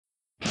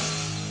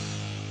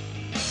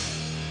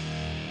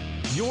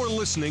You're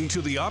listening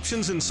to the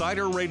Options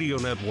Insider Radio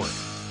Network.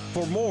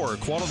 For more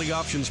quality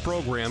options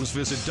programs,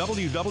 visit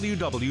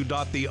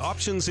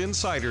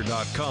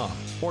www.theoptionsinsider.com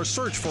or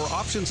search for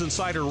Options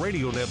Insider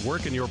Radio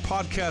Network in your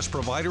podcast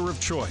provider of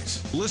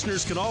choice.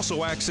 Listeners can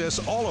also access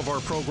all of our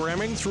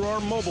programming through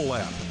our mobile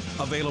app,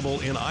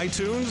 available in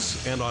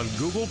iTunes and on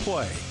Google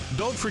Play.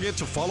 Don't forget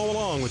to follow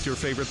along with your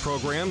favorite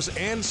programs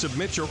and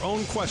submit your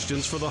own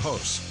questions for the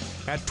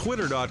hosts at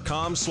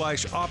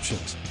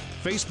twitter.com/options,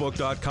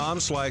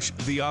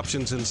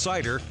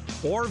 facebook.com/theoptionsinsider,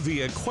 or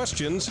via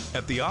questions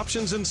at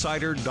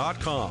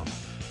theoptionsinsider.com.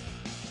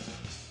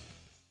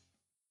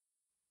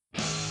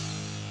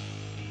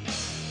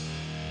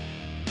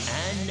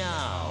 And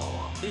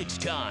now, it's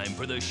time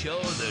for the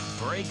show that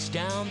breaks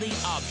down the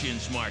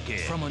options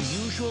market. From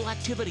unusual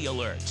activity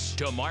alerts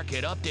to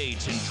market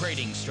updates and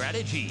trading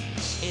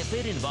strategies. If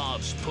it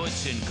involves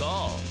puts and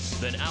calls,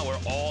 then our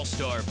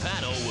all-star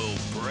panel will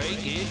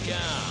break it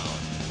down.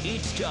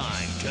 It's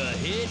time to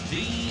hit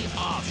the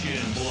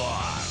option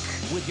block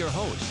with your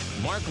host,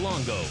 Mark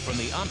Longo from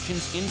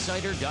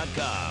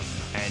theoptionsinsider.com,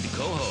 and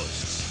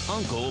co-hosts,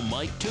 Uncle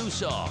Mike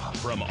Tusaw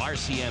from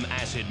RCM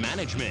Asset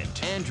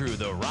Management, Andrew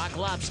the Rock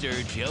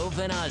Lobster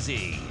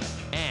Giovinazzi,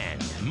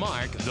 and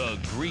Mark the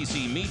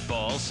Greasy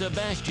Meatball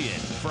Sebastian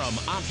from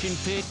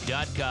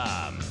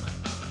OptionPit.com.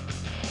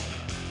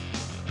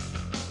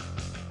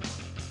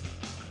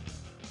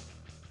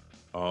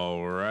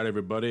 All right,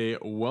 everybody.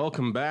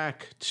 Welcome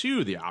back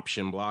to the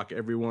Option Block,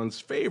 everyone's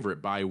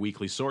favorite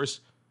bi-weekly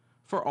source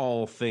for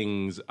all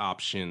things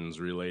options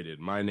related.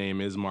 My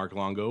name is Mark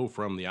Longo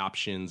from the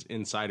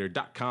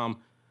OptionsInsider.com,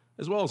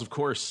 as well as, of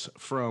course,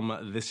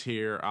 from this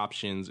here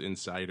Options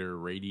Insider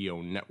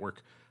Radio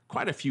Network.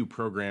 Quite a few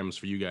programs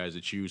for you guys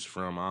to choose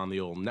from on the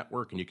old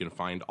network, and you can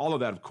find all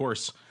of that, of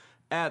course,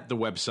 at the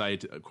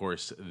website, of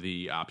course,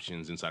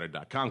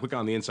 theoptionsinsider.com. Click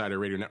on the Insider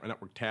Radio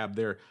Network tab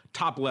there,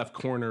 top left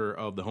corner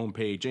of the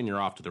homepage, and you're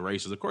off to the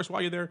races. Of course,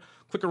 while you're there,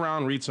 click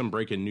around, read some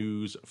breaking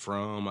news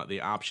from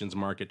the options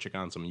market, check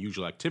on some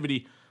usual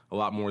activity, a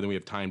lot more than we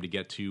have time to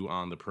get to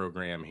on the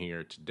program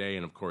here today,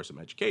 and of course, some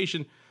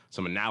education,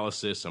 some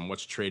analysis on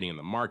what's trading in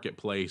the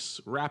marketplace,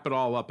 wrap it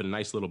all up in a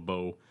nice little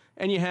bow,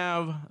 and you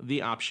have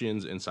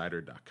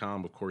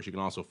theoptionsinsider.com. Of course, you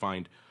can also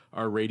find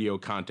our radio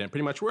content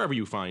pretty much wherever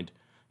you find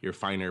your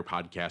finer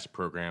podcast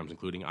programs,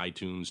 including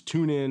iTunes,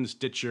 TuneIn,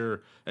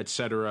 Stitcher,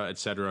 etc.,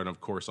 and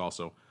of course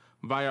also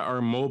via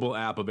our mobile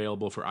app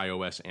available for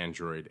iOS,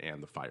 Android,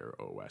 and the Fire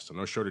OS. So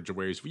no shortage of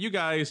ways for you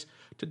guys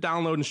to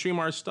download and stream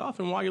our stuff.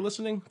 And while you're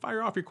listening,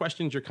 fire off your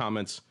questions, your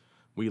comments.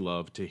 We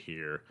love to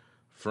hear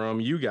from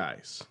you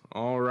guys.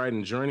 All right,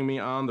 and joining me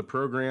on the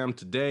program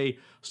today,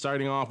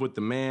 starting off with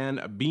the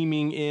man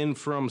beaming in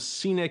from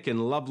scenic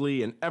and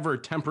lovely and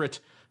ever-temperate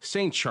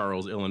St.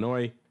 Charles,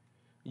 Illinois.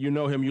 You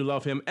know him, you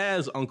love him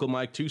as Uncle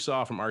Mike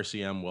Tusaw from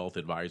RCM Wealth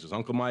Advisors.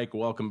 Uncle Mike,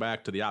 welcome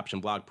back to the Option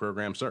Block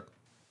program, sir.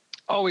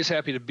 Always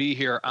happy to be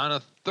here on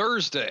a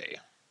Thursday.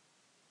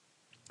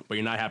 But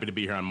you're not happy to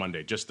be here on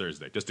Monday, just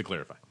Thursday, just to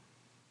clarify.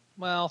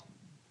 Well,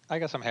 I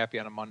guess I'm happy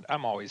on a Monday.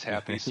 I'm always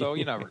happy, so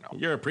you never know.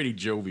 You're a pretty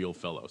jovial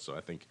fellow, so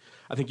I think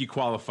you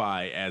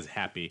qualify as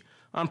happy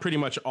on pretty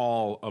much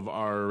all of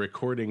our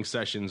recording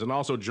sessions. And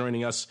also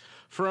joining us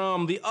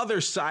from the other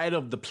side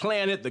of the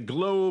planet, the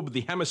globe, the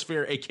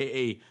hemisphere,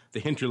 a.k.a. the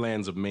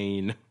hinterlands of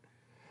Maine,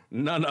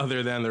 none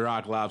other than the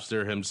Rock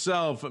Lobster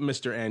himself,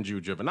 Mr. Andrew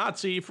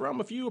Giovinazzi,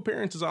 from a few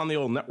appearances on the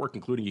old network,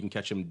 including you can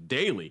catch him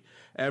daily,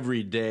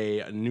 every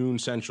day, noon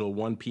Central,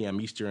 1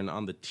 p.m. Eastern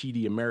on the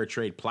TD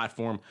Ameritrade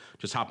platform.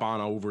 Just hop on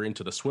over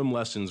into the swim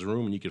lessons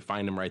room, and you can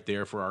find him right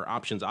there for our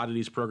Options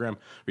Oddities program,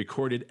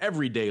 recorded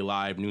every day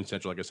live, noon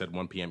Central, like I said,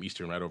 1 p.m.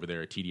 Eastern, right over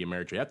there at TD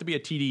Ameritrade. You have to be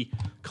a TD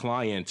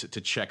client to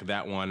check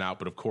that one out,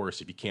 but of course,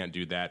 if you can't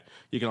do that,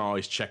 you can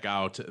always check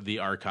out the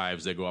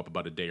archives that go up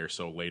about a day or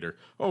so later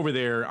over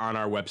there on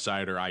our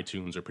website or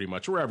iTunes or pretty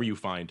much wherever you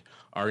find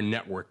our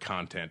network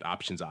content.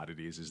 Options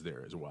Oddities is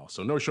there as well.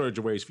 So no shortage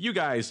of ways for you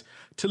guys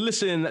to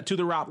listen to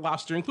the Rock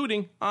Lobster,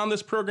 including on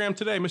this program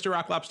today. Mr.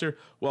 Rock Lobster,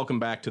 welcome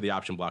back to the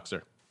Option Block,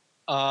 sir.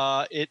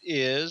 It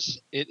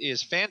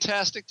is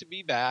fantastic to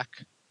be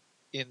back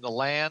in the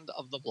land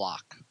of the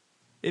block.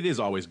 It is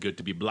always good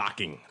to be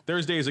blocking.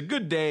 Thursday is a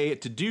good day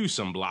to do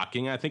some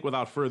blocking. I think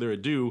without further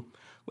ado,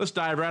 let's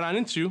dive right on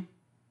into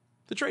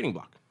the trading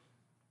block.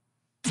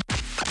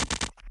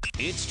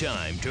 It's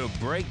time to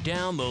break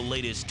down the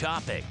latest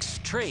topics,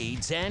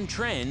 trades, and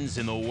trends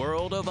in the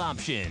world of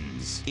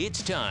options.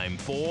 It's time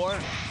for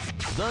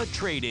the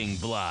Trading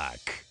Block.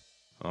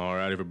 All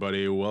right,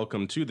 everybody,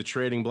 welcome to the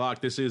Trading Block.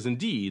 This is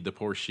indeed the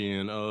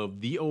portion of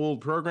the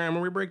old program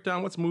where we break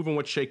down what's moving,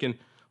 what's shaking,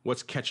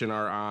 what's catching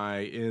our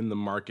eye in the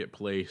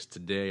marketplace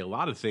today. A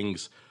lot of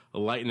things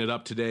lighting it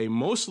up today,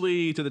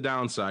 mostly to the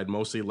downside,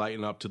 mostly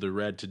lighting up to the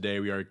red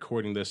today. We are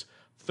recording this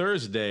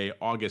Thursday,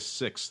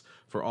 August 6th,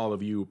 for all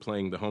of you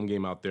playing the home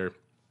game out there.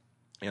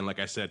 And like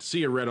I said,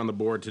 see a red on the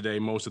board today.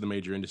 Most of the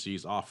major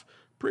indices off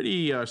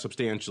pretty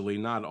substantially,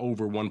 not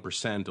over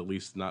 1%, at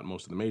least not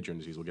most of the major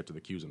indices. We'll get to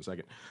the Qs in a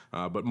second.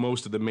 But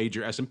most of the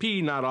major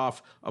S&P not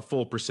off a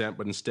full percent,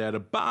 but instead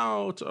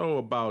about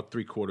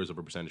 3/4 of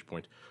a percentage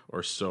point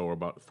or so, or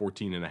about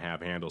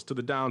 14.5 handles to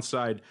the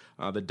downside.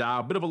 The Dow,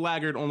 a bit of a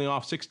laggard, only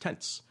off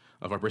 0.6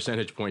 of a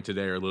percentage point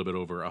today, or a little bit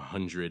over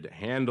 100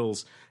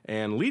 handles.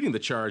 And leading the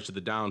charge to the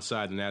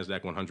downside, the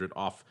NASDAQ 100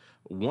 off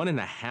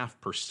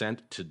 1.5%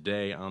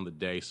 today on the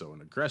day. So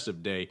an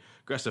aggressive day,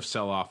 aggressive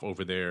sell-off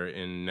over there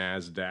in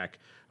NASDAQ.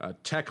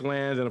 Tech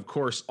land, and of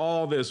course,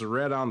 all this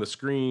red on the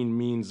screen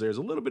means there's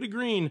a little bit of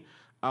green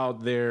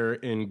out there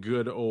in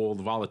good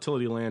old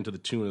volatility land, to the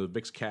tune of the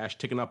VIX cash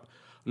ticking up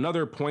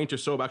another point or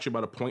so, actually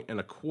about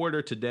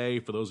 1.25 today.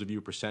 For those of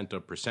you percent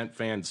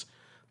fans,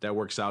 that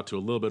works out to a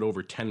little bit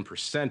over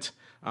 10%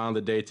 on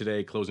the day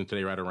today, closing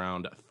today right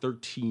around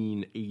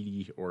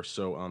 1380 or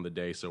so on the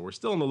day. So we're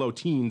still in the low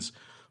teens,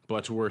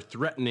 but we're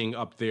threatening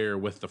up there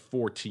with the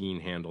 14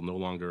 handle. No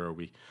longer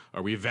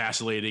are we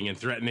vacillating and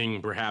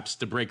threatening perhaps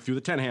to break through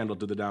the 10 handle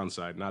to the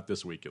downside, not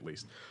this week at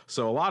least.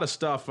 So a lot of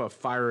stuff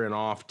firing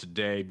off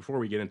today. Before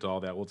we get into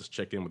all that, we'll just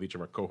check in with each of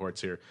our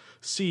cohorts here,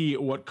 see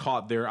what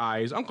caught their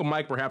eyes. Uncle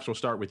Mike, perhaps we'll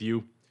start with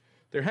you.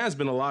 There has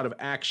been a lot of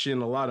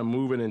action, a lot of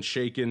moving and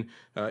shaking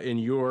in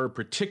your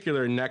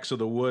particular necks of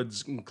the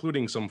woods,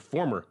 including some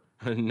former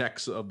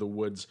necks of the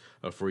woods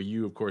for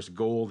you. Of course,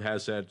 gold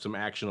has had some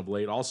action of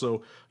late.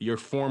 Also, your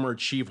former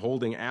chief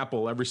holding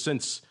Apple,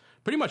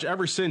 pretty much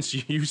ever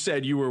since you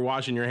said you were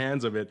washing your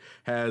hands of it,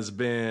 has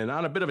been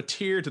on a bit of a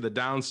tear to the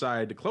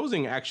downside. The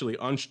closing actually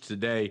unched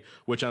today,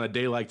 which on a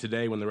day like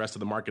today, when the rest of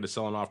the market is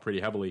selling off pretty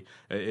heavily,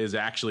 is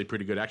actually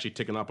pretty good. Actually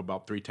ticking up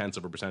about 0.3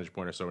 of a percentage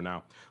point or so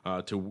now,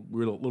 to a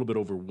little bit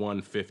over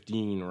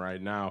 115 right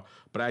now.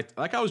 But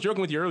like I was joking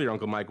with you earlier,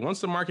 Uncle Mike,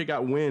 once the market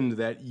got wind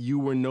that you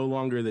were no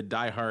longer the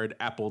diehard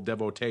Apple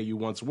devotee you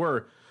once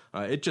were,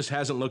 it just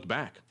hasn't looked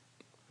back.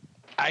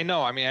 I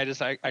know. I mean,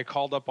 I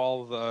called up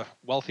all the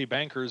wealthy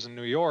bankers in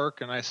New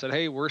York and I said,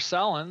 hey, we're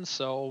selling.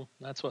 So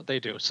that's what they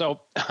do. So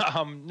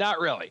not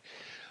really.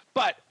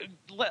 But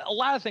a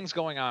lot of things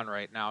going on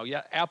right now.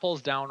 Yeah,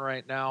 Apple's down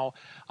right now.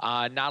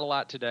 Not a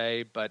lot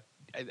today, but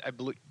I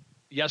believe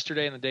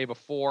yesterday and the day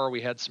before we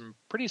had some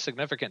pretty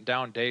significant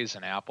down days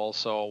in Apple.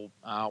 So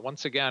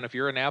once again, if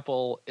you're in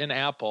Apple,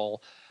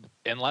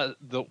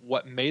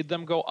 what made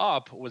them go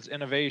up was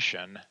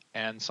innovation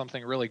and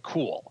something really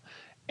cool.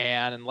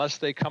 And unless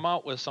they come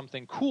out with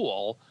something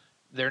cool,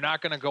 they're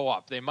not going to go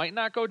up. They might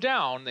not go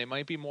down. They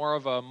might be more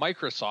of a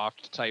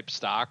Microsoft type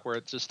stock where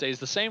it just stays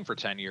the same for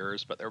 10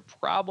 years, but they're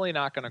probably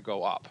not going to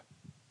go up.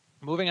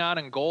 Moving on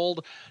in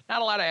gold,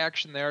 not a lot of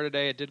action there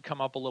today. It did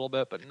come up a little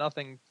bit, but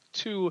nothing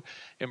too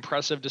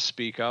impressive to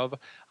speak of.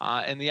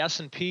 In the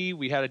S&P,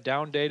 we had a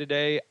down day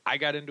today. I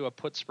got into a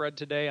put spread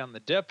today on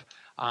the dip.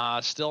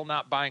 Still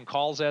not buying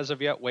calls as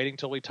of yet, waiting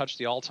till we touch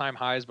the all-time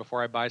highs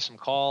before I buy some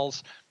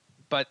calls.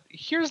 But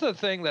here's the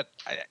thing that,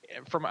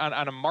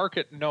 on a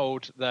market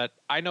note, that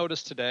I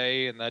noticed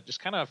today, and that just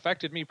kind of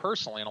affected me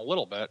personally in a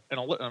little bit,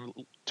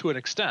 to an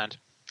extent.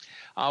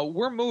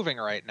 We're moving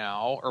right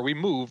now, or we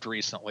moved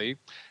recently,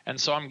 and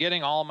so I'm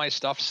getting all my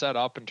stuff set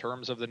up in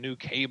terms of the new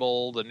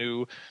cable, the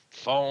new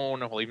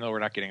phone. Well, even though we're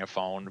not getting a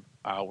phone,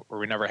 or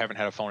we haven't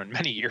had a phone in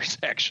many years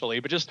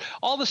actually, but just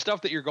all the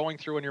stuff that you're going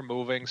through when you're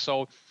moving.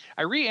 So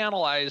I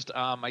reanalyzed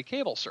my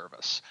cable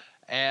service.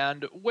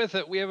 And with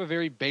it, we have a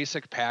very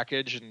basic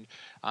package. And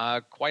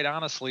quite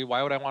honestly,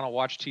 why would I want to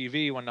watch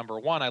TV when, number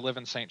one, I live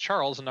in St.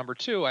 Charles, and number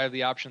two, I have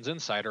the Options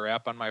Insider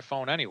app on my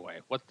phone anyway?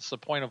 What's the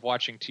point of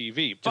watching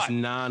TV? Just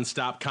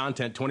nonstop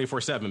content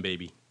 24/7,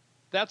 baby.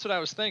 That's what I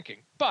was thinking.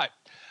 But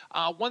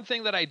one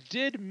thing that I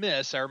did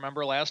miss, I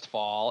remember last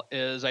fall,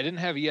 is I didn't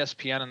have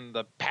ESPN in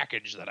the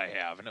package that I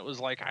have. And it was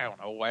like, I don't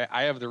know,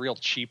 I have the real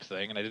cheap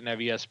thing, and I didn't have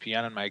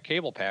ESPN in my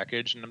cable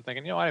package. And I'm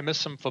thinking, I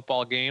missed some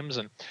football games,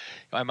 and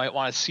I might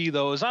want to see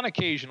those on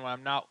occasion when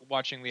I'm not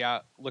watching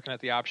looking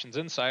at the Options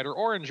Insider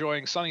or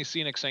enjoying sunny,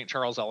 scenic St.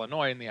 Charles,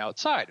 Illinois in the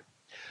outside.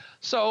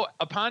 So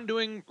upon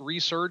doing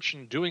research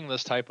and doing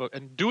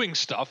doing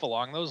stuff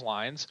along those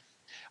lines,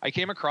 I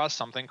came across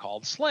something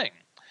called Sling.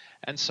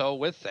 And so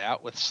with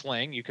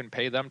Sling, you can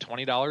pay them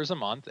 $20 a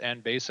month,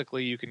 and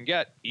basically you can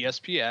get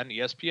ESPN,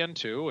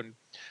 ESPN2, and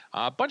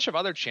a bunch of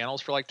other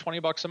channels for like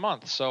 $20 a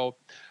month. So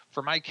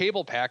for my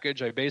cable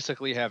package, I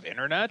basically have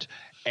internet,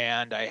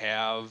 and I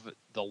have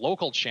the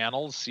local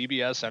channels,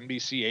 CBS,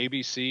 NBC,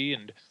 ABC,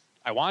 and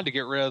I wanted to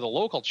get rid of the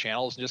local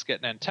channels and just get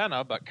an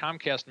antenna, but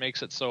Comcast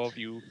makes it so if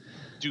you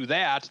do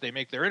that, they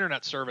make their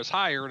internet service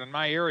higher. And in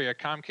my area,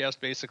 Comcast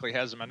basically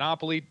has a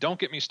monopoly. Don't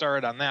get me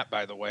started on that,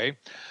 by the way.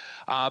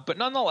 But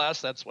nonetheless,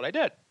 that's what I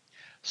did.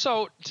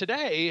 So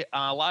today,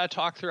 a lot of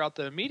talk throughout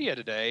the media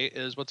today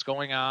is what's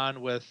going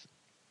on with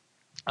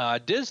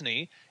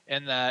Disney,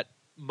 and that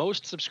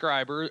most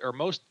subscribers or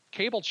most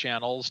cable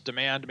channels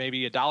demand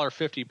maybe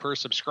 $1.50 per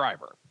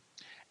subscriber.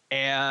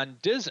 And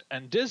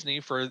Disney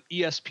for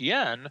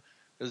ESPN,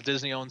 because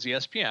Disney owns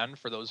ESPN,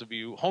 for those of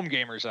you home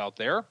gamers out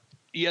there,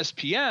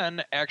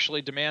 ESPN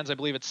actually demands, I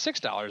believe it's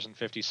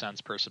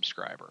 $6.50 per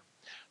subscriber.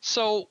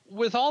 So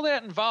with all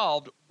that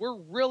involved, we're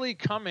really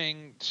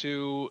coming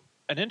to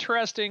an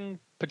interesting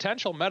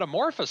potential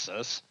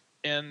metamorphosis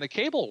in the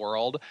cable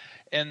world,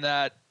 in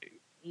that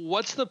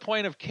what's the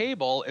point of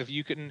cable if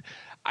you can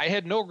 – I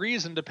had no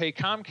reason to pay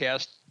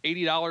Comcast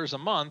 $80 a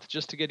month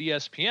just to get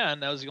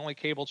ESPN. That was the only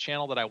cable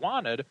channel that I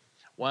wanted.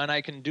 When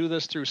I can do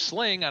this through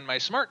Sling on my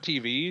smart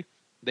TV,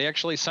 they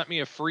actually sent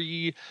me a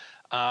free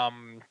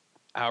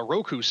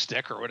Roku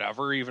stick or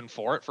whatever, even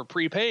for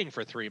prepaying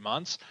for 3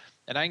 months,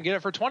 and I can get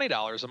it for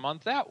 $20 a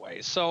month that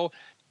way. So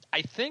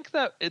I think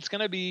that it's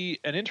going to be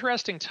an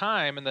interesting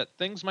time, and that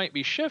things might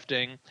be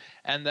shifting,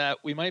 and that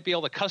we might be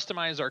able to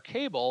customize our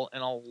cable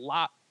in a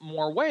lot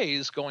more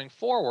ways going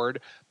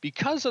forward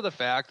because of the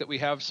fact that we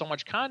have so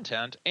much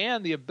content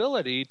and the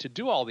ability to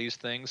do all these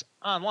things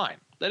online.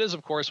 That is,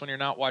 of course, when you're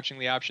not watching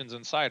the Options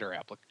Insider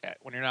app,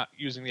 when you're not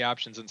using the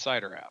Options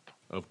Insider app.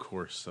 Of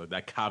course, so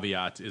that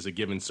caveat is a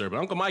given, sir. But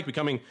Uncle Mike,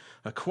 becoming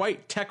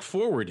quite tech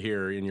forward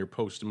here in your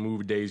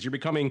post-move days. You're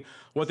becoming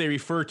what they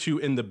refer to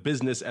in the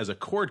business as a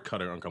cord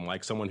cutter, Uncle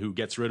Mike, someone who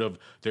gets rid of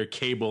their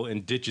cable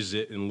and ditches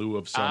it in lieu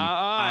of some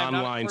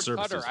online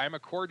services. I'm a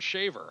cord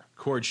shaver.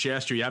 Cord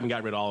shaster. You haven't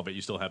got rid of all of it.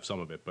 You still have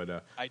some of it,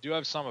 but I do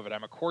have some of it.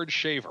 I'm a cord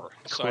shaver.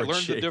 So I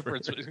learned the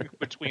difference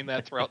between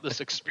that throughout this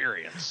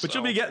experience. But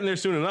you'll be getting there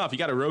soon enough. You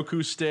got a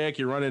Roku stick.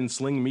 You're running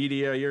Sling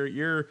Media.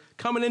 You're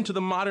coming into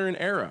the modern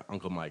era,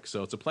 Uncle Mike.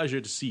 So it's a pleasure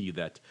to see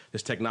that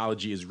this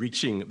technology is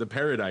reaching the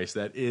paradise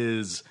that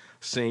is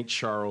St.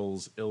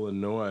 Charles,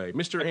 Illinois.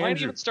 Mr. Andrew. I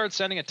might even start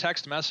sending a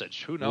text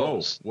message. Who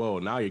knows? Whoa,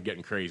 now you're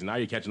getting crazy. Now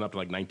you're catching up to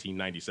like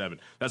 1997.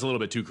 That's a little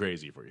bit too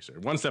crazy for you, sir.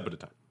 One step at a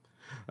time.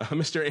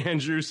 Mr.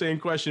 Andrew, same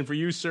question for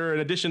you, sir. In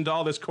addition to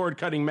all this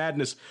cord-cutting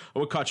madness,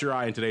 what caught your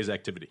eye in today's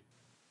activity?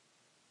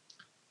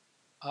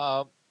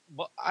 Well,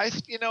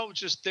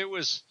 there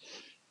was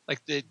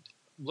like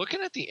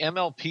looking at the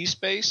MLP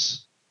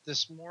space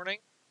this morning,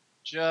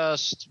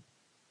 just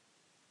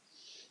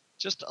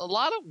a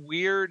lot of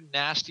weird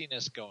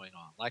nastiness going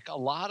on. Like a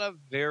lot of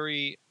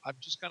I'm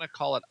just going to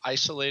call it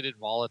isolated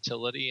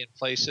volatility in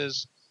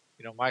places.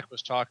 Mike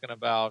was talking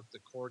about the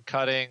cord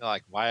cutting,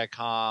 like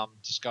Viacom,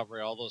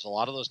 Discovery, a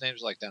lot of those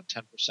names are like down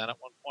 10% at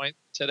one point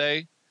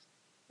today,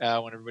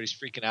 when everybody's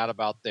freaking out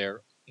about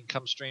their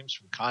income streams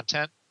from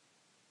content.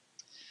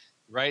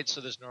 Right. So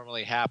this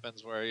normally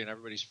happens where,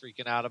 everybody's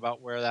freaking out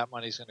about where that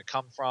money's going to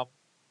come from.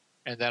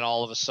 And then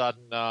all of a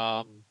sudden,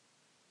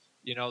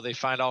 they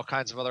find all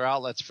kinds of other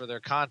outlets for their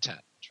content,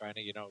 trying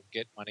to,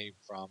 get money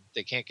from,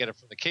 they can't get it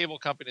from the cable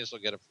companies,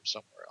 they'll get it from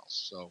somewhere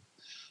else. So,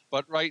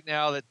 but right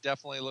now that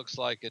definitely looks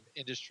like an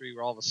industry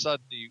where all of a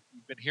sudden you've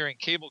been hearing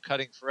cable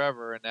cutting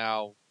forever, and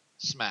now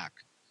smack.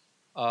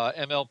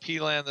 MLP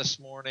land this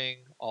morning,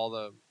 all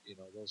the,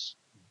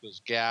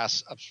 those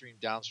gas upstream,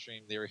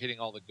 downstream, they were hitting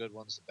all the good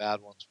ones, the bad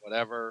ones,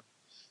 whatever.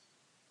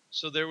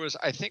 So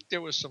I think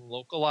there was some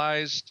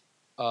localized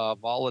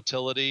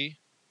volatility,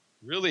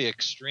 really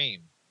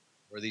extreme,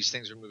 where these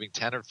things are moving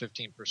 10 or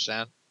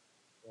 15%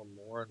 or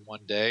more in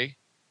one day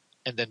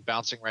and then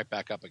bouncing right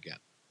back up again.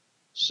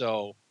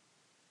 So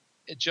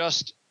it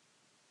just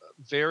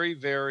very,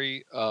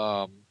 very,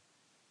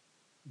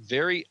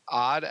 very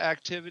odd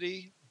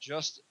activity,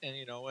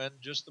 and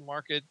just the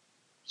market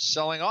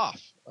selling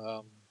off.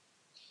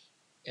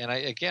 And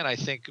I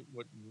think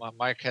what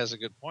Mike has a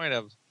good point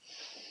of,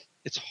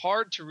 it's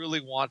hard to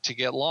really want to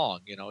get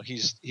long.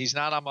 He's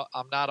not,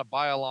 I'm not a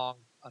buy along.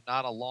 I'm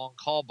not a long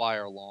call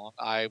buyer long.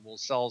 I will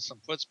sell some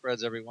put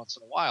spreads every once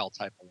in a while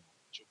type of long,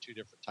 which are two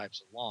different types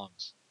of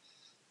longs.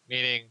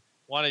 Meaning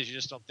one is you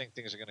just don't think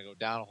things are going to go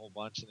down a whole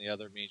bunch, and the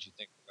other means you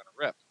think they're going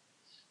to rip.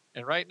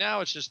 And right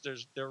now it's just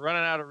they're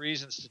running out of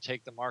reasons to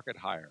take the market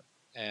higher.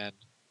 And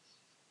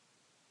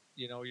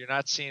you're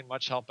not seeing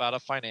much help out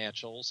of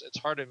financials. It's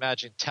hard to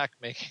imagine tech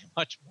making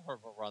much more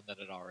of a run than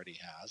it already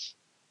has.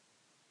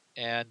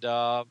 And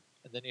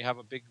then you have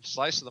a big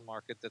slice of the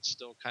market that's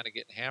still kind of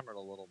getting hammered a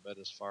little bit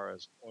as far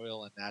as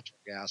oil and natural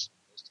gas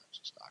and those types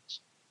of stocks.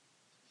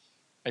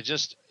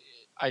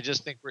 I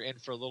just think we're in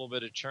for a little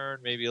bit of churn,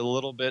 maybe a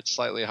little bit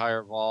slightly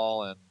higher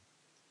vol, and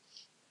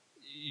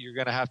you're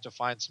going to have to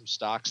find some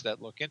stocks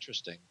that look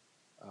interesting,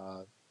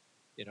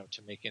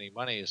 to make any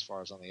money as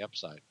far as on the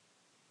upside.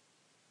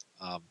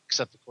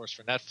 Except, of course,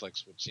 for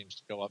Netflix, which seems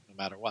to go up no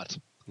matter what.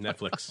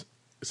 Netflix.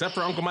 Except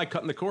for Uncle Mike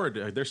cutting the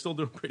cord. They're still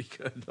doing pretty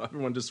good.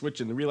 Everyone just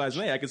switching and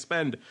realizing, hey, I could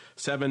spend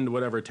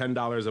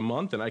 $10 a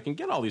month, and I can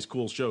get all these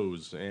cool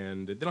shows,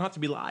 and they don't have to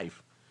be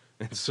live.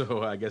 And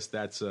so I guess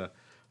that's a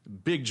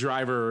big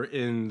driver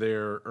in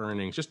their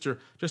earnings. Just to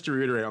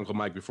reiterate, Uncle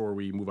Mike, before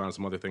we move on to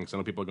some other things, I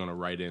know people are going to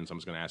write in, so I'm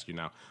just going to ask you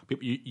now.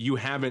 You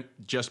haven't,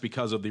 just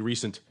because of the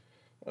recent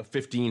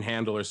 15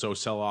 handle or so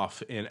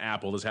sell-off in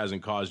Apple, this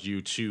hasn't caused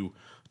you to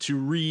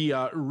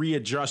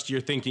readjust your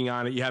thinking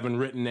on it. You haven't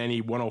written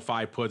any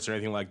 105 puts or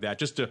anything like that.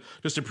 Just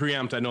to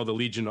preempt, I know the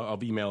legion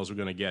of emails we're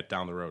going to get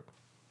down the road.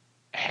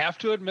 I have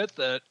to admit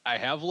that I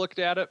have looked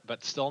at it,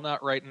 but still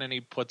not writing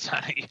any puts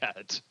on it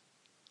yet.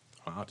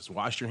 Wow, just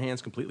wash your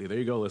hands completely. There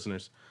you go,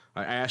 listeners.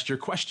 I asked your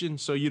question,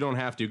 so you don't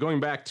have to. Going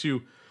back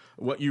to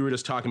what you were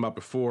just talking about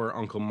before,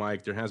 Uncle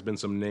Mike, there has been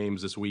some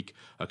names this week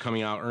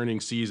coming out,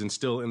 earnings season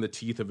still in the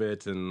teeth of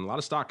it, and a lot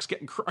of stocks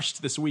getting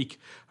crushed this week,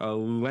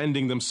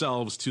 lending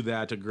themselves to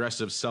that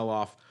aggressive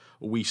sell-off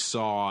we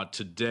saw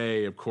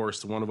today. Of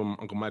course, one of them,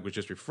 Uncle Mike was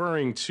just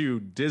referring to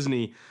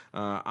Disney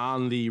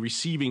on the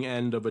receiving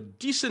end of a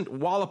decent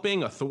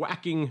walloping, a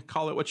thwacking,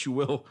 call it what you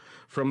will,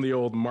 from the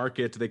old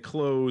market. They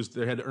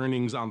had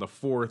earnings on the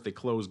 4th. They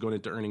closed going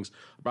into earnings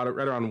right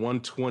around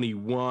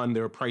 121. They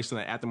were pricing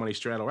that at the money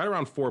straddle right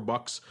around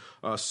 $4,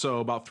 so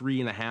about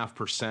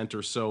 3.5%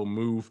 or so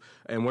move.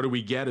 And what do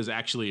we get is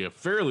actually a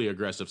fairly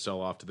aggressive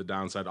sell-off to the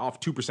downside, off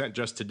 2%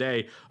 just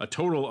today, a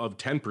total of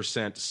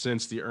 10%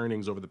 since the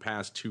earnings over the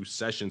past 2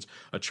 sessions,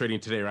 trading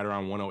today right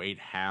around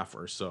 108.5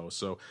 or so.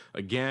 So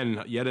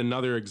again, yet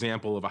another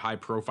example of a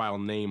high-profile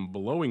name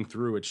blowing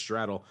through its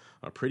straddle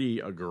pretty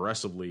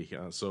aggressively.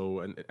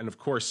 And of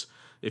course,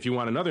 if you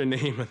want another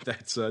name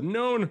that's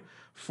known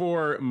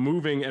for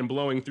moving and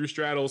blowing through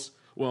straddles,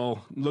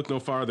 well, look no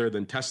farther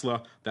than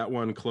Tesla. That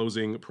one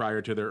closing prior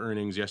to their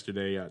earnings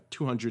yesterday at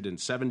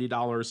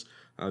 $270.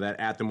 That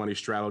at the money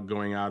straddle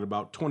going out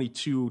about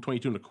 22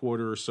 and a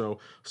quarter or so.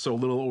 So a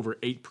little over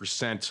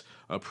 8%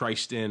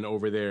 priced in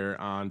over there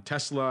on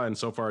Tesla. And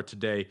so far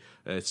today,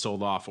 it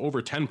sold off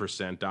over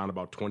 10%, down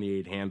about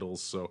 28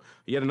 handles. So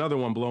yet another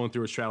one blowing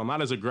through a straddle,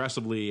 not as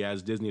aggressively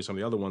as Disney or some of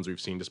the other ones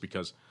we've seen, just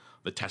because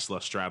the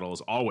Tesla straddle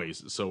is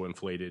always so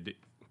inflated.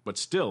 But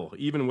still,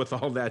 even with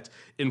all that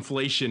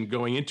inflation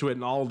going into it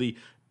and all the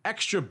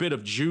extra bit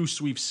of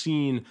juice we've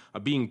seen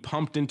being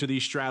pumped into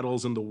these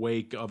straddles in the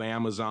wake of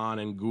Amazon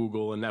and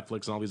Google and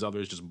Netflix and all these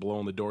others just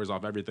blowing the doors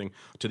off everything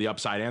to the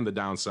upside and the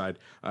downside,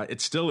 it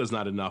still is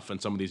not enough in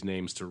some of these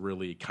names to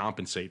really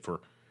compensate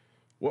for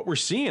what we're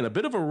seeing, a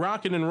bit of a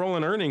rockin' and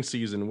rollin' earnings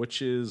season,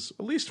 which is,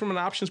 at least from an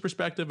options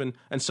perspective and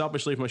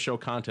selfishly from a show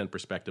content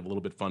perspective, a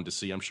little bit fun to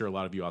see. I'm sure a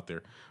lot of you out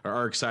there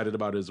are excited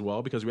about it as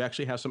well, because we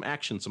actually have some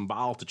action, some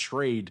vol to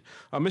trade.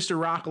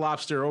 Mr. Rock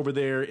Lobster over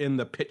there in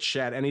the pitch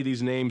chat, any of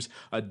these names,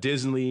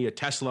 Disney,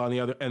 Tesla,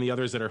 and the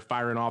others that are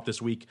firing off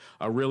this week,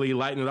 really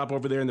lighting it up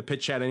over there in the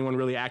pitch chat? Anyone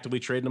really actively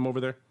trading them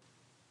over there?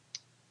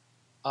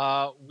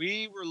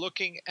 We were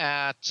looking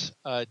at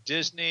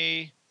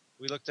Disney.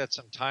 We looked at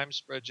some time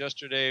spreads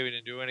yesterday. We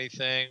didn't do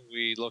anything.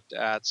 We looked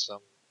at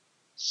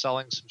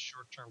selling some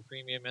short-term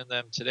premium in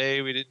them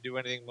today. We didn't do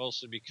anything,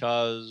 mostly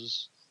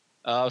because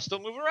still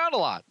moving around a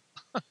lot.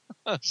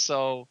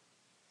 So,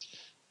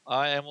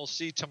 and we'll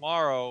see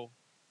tomorrow,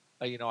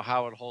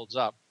 how it holds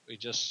up.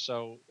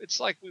 So it's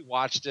like we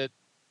watched it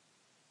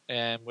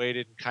and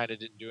waited and kind of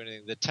didn't do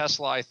anything. The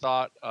Tesla, I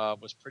thought,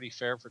 was pretty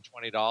fair for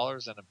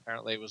 $20, and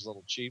apparently it was a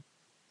little cheap.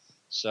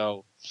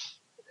 So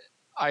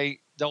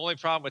the only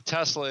problem with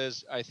Tesla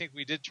is I think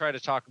we did try to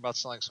talk about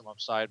selling some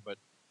upside, but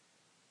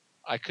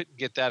I couldn't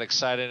get that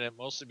excited in it,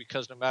 mostly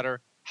because no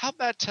matter how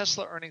bad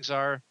Tesla earnings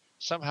are,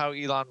 somehow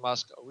Elon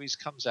Musk always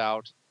comes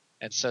out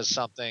and says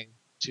something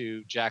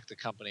to jack the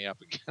company up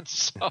again.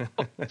 So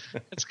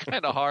it's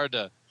kind of hard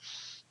to,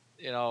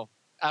 I don't know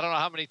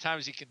how many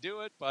times he can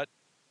do it, but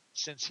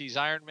since he's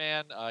Iron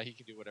Man, he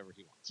can do whatever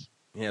he wants.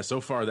 Yeah,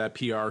 so far that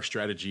PR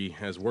strategy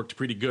has worked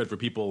pretty good for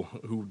people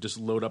who just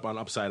load up on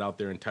upside out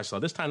there in Tesla.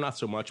 This time, not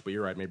so much, but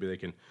you're right. Maybe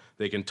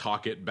they can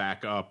talk it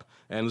back up.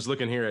 And just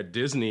looking here at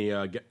Disney,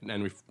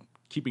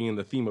 keeping in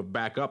the theme of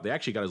back up, they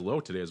actually got as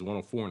low today as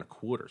 104 and a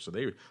quarter. So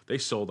they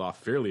sold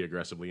off fairly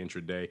aggressively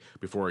intraday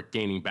before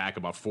gaining back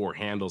about 4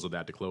 handles of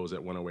that to close at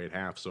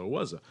 108.5. So it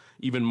was a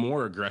even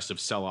more aggressive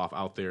sell-off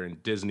out there in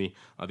Disney.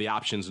 The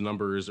options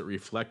numbers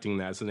reflecting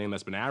that. It's a name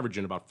that's been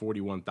averaging about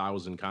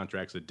 41,000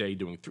 contracts a day,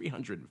 doing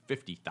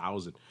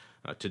 350,000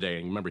 today.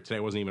 And remember, today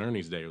wasn't even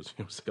earnings day. It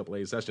was a couple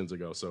of sessions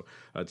ago. So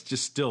it's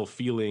just still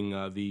feeling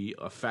the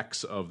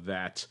effects of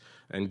that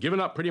and giving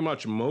up pretty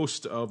much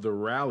most of the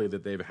rally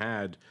that they've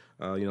had.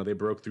 They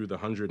broke through the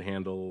 100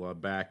 handle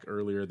back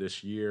earlier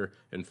this year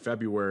in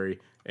February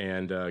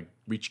and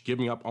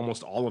giving up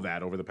almost all of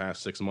that over the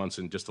past 6 months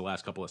in just the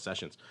last couple of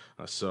sessions.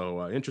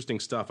 So interesting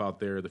stuff out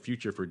there. The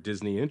future for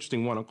Disney.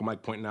 Interesting one, Uncle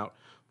Mike pointing out,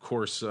 of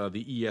course,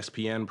 the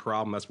ESPN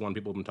problem. That's one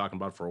people have been talking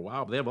about for a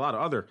while. But they have a lot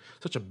of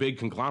such a big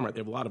conglomerate.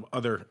 They have a lot of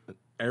other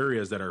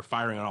areas that are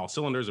firing on all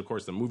cylinders. Of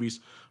course, the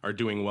movies are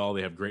doing well.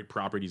 They have great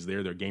properties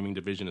there. Their gaming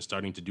division is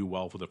starting to do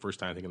well for the first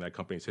time, I think, in that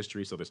company's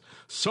history. So there's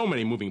so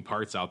many moving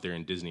parts out there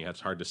in Disney. It's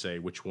hard to say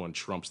which one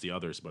trumps the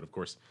others. But of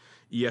course,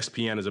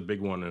 ESPN is a big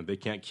one. And if they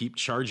can't keep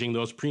charging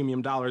those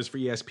premium dollars for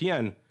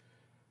ESPN,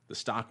 the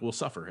stock will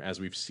suffer,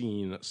 as we've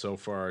seen so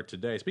far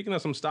today. Speaking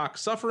of some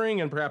stocks suffering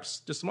and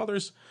perhaps just some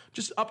others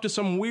just up to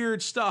some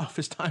weird stuff,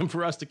 it's time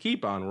for us to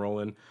keep on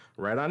rolling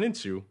right on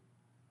into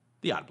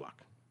the Odd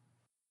Block.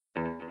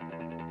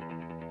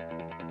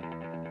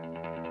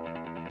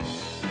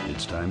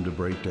 It's time to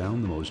break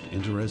down the most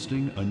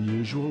interesting,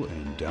 unusual,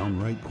 and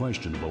downright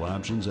questionable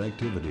options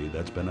activity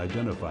that's been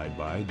identified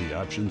by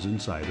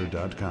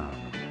theoptionsinsider.com.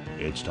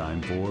 It's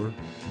time for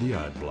the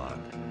Odd Block.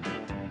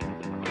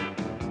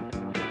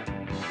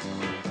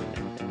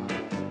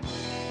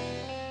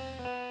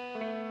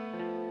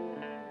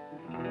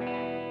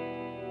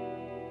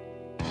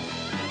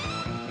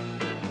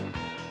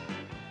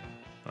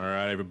 All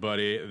right,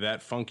 everybody,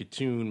 that funky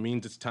tune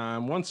means it's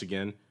time once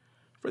again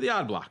for the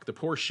Odd Block, the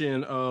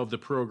portion of the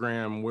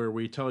program where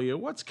we tell you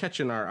what's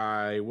catching our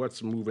eye,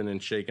 what's moving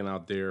and shaking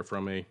out there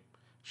from a,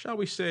 shall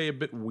we say, a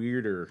bit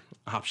weirder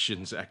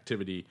options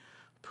activity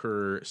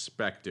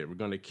perspective. We're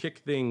going to kick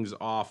things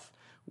off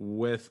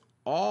with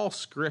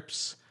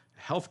Allscripts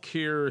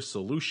Healthcare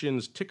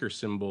Solutions, ticker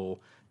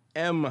symbol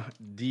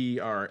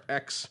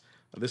MDRX.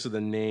 This is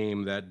the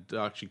name that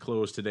actually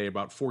closed today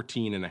about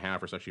 14.5,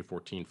 or it's actually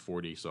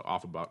 14.40, so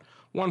off about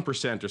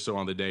 1% or so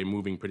on the day,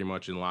 moving pretty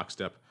much in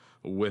lockstep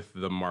with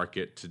the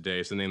market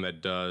today. It's the name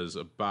that does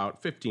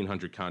about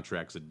 1,500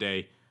 contracts a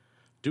day,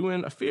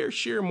 doing a fair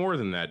share more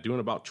than that, doing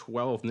about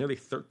 12, nearly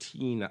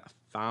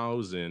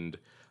 13,000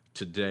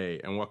 today.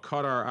 And what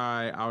caught our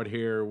eye out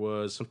here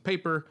was some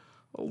paper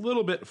a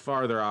little bit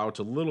farther out,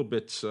 a little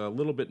bit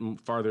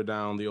farther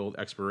down the old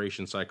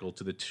expiration cycle,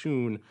 to the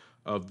tune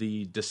of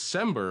the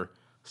December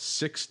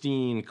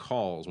 16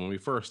 calls. When we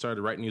first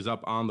started writing these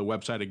up on the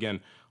website,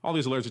 again, all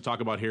these alerts we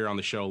talk about here on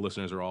the show,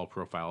 listeners, are all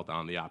profiled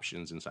on the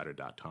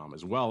optionsinsider.com,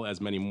 as well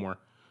as many more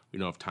we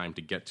don't have time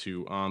to get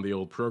to on the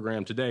old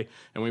program today.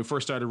 And when we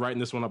first started writing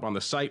this one up on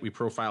the site, we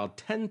profiled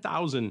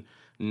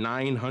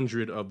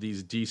 10,900 of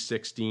these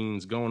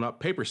D16s going up,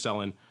 paper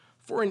selling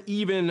for an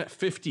even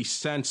 50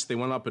 cents. They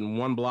went up in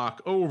one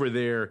block over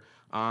there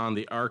on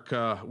the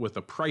ARCA with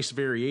a price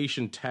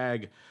variation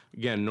tag.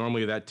 Again,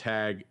 normally that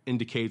tag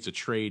indicates a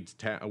trade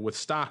with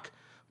stock,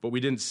 but we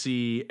didn't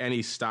see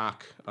any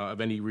stock of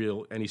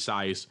any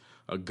size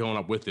going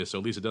up with this. So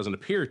at least it doesn't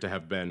appear to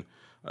have been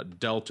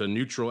delta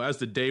neutral. As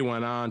the day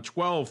went on,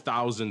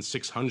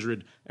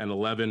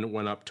 12,611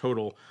 went up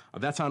total.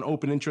 That's on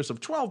open interest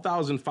of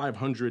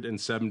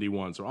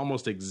 12,571. So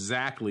almost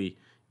exactly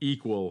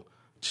equal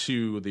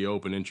to the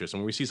open interest.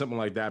 And when we see something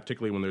like that,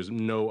 particularly when there's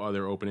no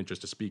other open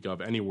interest to speak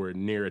of anywhere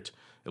near it,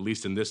 at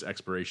least in this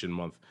expiration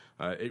month,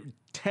 it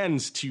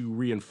tends to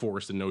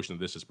reinforce the notion that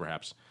this is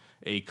perhaps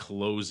a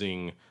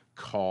closing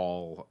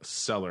call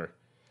seller.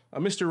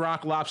 Mr.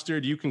 Rock Lobster,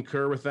 do you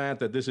concur with that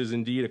this is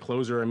indeed a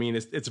closer? I mean,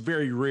 it's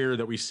very rare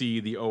that we see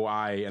the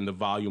OI and the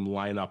volume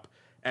line up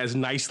as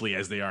nicely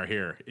as they are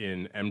here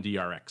in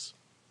MDRX.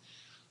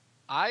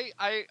 I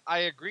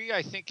agree.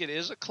 I think it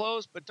is a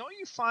close, but don't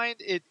you find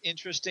it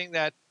interesting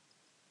that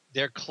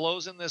they're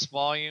closing this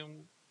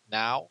volume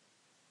now?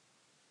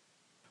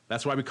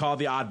 That's why we call it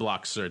the odd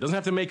block, sir. It doesn't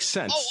have to make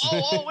sense.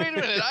 Oh, wait a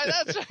minute.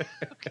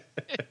 Okay.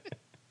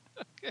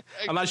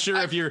 I'm not sure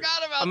if you're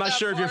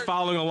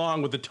following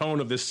along with the tone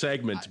of this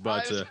segment,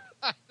 but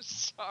I'm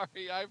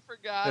sorry, I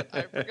forgot.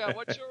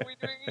 What show are we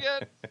doing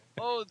again?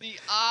 Oh, the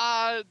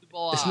odd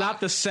block. It's not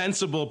the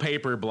sensible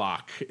paper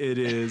block. It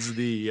is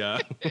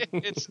the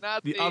it's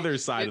not the other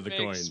side of the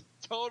coin.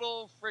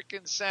 Total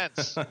freaking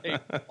sense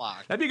paper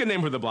block. That'd be a good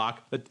name for the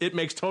block. It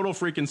makes total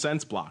freaking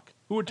sense block.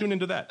 Who would tune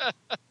into that?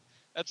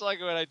 That's like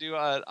when I do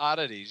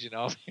oddities.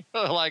 People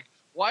are like,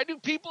 why do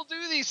people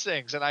do these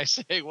things? And I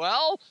say,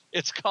 well,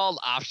 it's called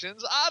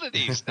options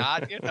oddities,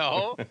 not,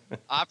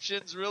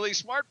 options really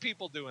smart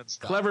people doing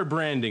stuff. Clever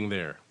branding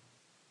there.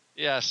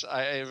 Yes,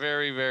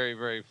 very, very,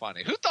 very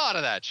funny. Who thought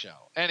of that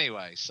show?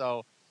 Anyway,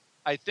 so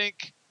I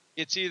think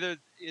it's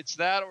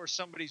that or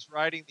somebody's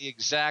writing the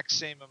exact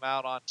same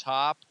amount on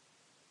top,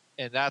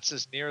 and that's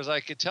as near as I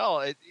could tell.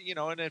 And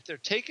if they're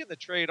taking the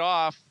trade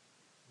off,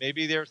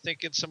 maybe they're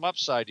thinking some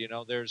upside.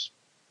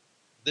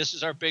 This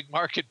is our big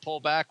market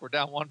pullback. We're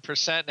down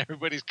 1%, and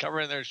everybody's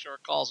covering their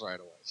short calls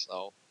right away.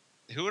 So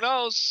who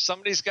knows?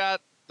 Somebody's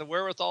got the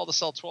wherewithal to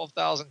sell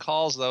 12,000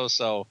 calls, though,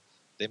 so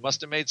they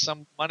must have made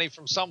some money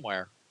from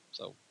somewhere.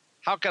 So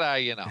how could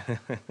I,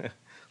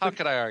 how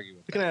could I argue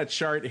with that? Looking at a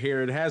chart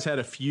here, it has had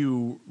a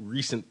few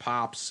recent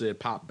pops. It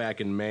popped back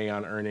in May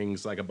on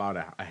earnings, like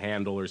about a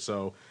handle or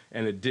so,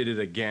 and it did it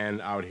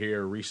again out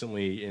here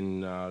recently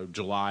in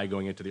July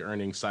going into the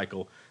earnings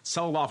cycle.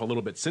 Sold off a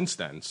little bit since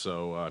then,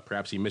 so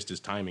perhaps he missed his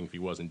timing if he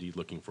was indeed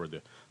looking for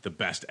the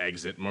best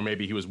exit, or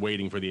maybe he was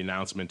waiting for the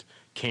announcement,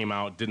 came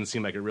out, didn't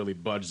seem like it really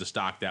budged the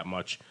stock that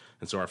much,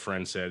 and so our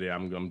friend said, yeah,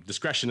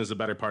 discretion is the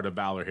better part of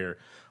valor here.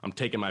 I'm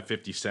taking my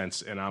 50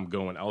 cents and I'm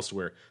going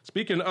elsewhere.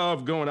 Speaking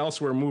of going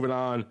elsewhere, moving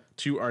on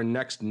to our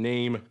next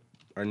name,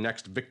 our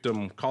next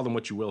victim, call them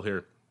what you will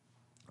here,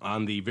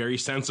 on the very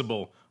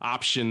sensible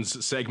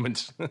options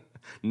segment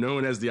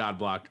known as the Odd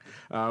Block,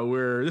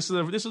 where this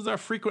is our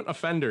frequent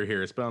offender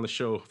here. It's been on the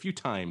show a few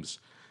times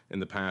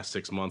in the past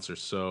 6 months or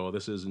so.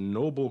 This is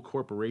Noble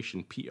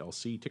Corporation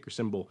PLC, ticker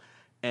symbol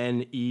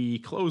NE,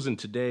 closing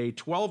today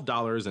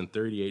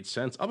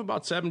 $12.38, up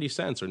about 70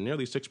 cents or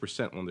nearly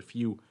 6%, one of the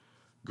few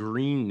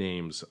green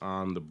names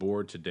on the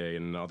board today,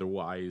 and an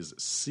otherwise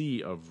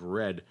sea of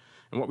red.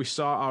 And what we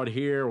saw out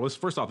here was,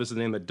 first off, this is a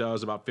name that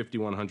does about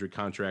 5,100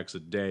 contracts a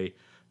day,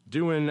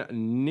 doing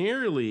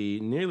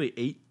nearly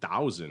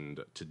 8,000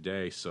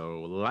 today,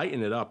 so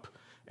lighting it up.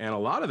 And a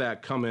lot of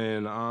that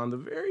coming on the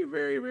very,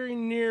 very, very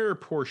near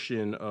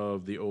portion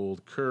of the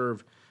old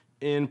curve.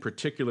 In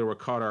particular, what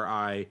caught our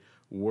eye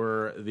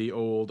were the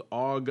old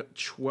AUG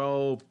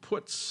 12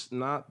 puts,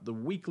 not the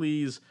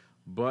weeklies,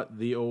 but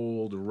the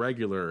old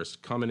regulars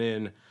coming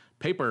in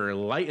Paper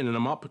lightening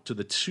them up to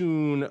the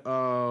tune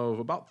of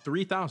about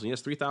 3,000.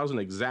 Yes, 3,000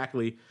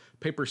 exactly.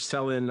 Paper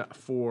selling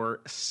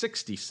for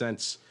 60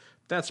 cents.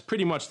 That's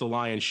pretty much the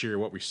lion's share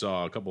of what we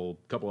saw. A couple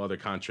other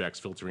contracts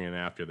filtering in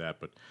after that,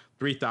 but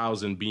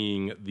 3,000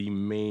 being the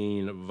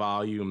main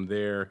volume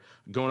there.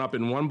 Going up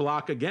in one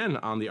block again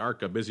on the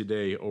ARCA. Busy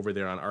day over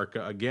there on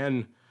ARCA.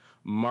 Again,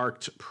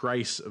 marked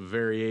price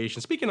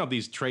variation. Speaking of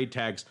these trade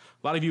tags,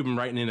 a lot of you have been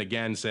writing in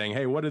again saying,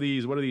 hey, what do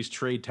these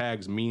trade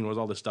tags mean? What does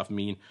all this stuff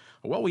mean?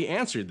 Well, we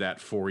answered that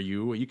for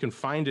you. You can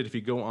find it if you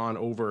go on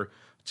over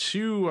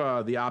to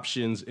the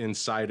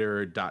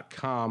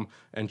optionsinsider.com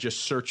and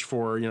just search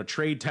for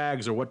trade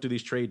tags, or what do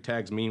these trade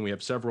tags mean. We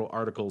have several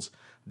articles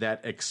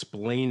that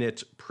explain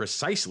it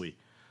precisely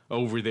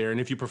over there. And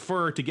if you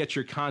prefer to get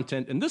your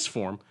content in this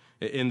form,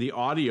 in the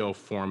audio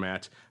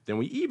format, then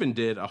we even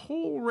did a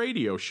whole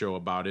radio show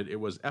about it. It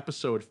was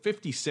episode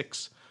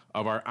 56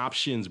 of our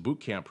Options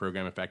Bootcamp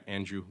program. In fact,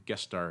 Andrew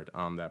guest starred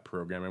on that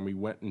program, and we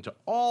went into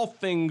all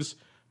things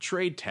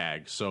trade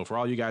tags. So for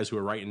all you guys who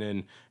are writing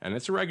in, and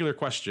it's a regular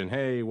question,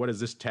 hey, what does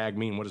this tag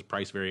mean? What does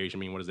price variation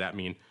mean? What does that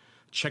mean?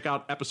 Check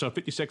out episode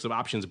 56 of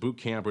Options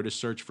Bootcamp, or just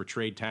search for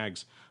trade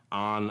tags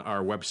on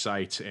our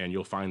website, and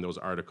you'll find those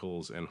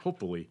articles, and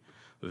hopefully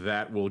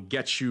that will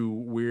get you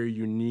where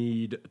you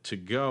need to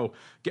go.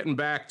 Getting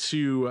back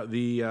to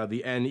the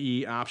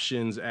NE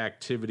options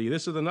activity,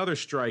 this is another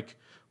strike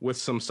with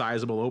some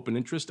sizable open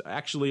interest,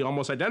 actually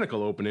almost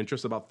identical open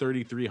interest, about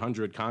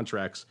 3,300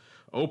 contracts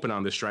open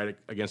on this strike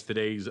against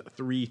today's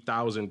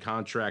 3,000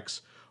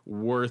 contracts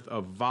worth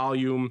of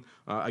volume.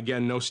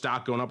 Again, no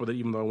stock going up with it,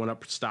 even though it went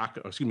up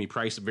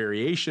price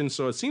variation.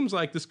 So it seems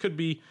like this could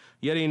be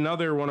yet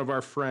another one of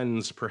our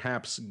friends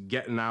perhaps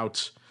getting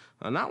out.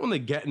 Not when the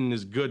getting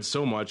is good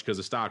so much, because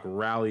the stock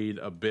rallied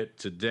a bit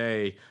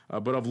today,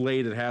 but of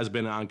late it has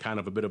been on kind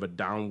of a bit of a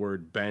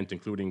downward bent,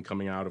 including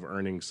coming out of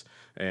earnings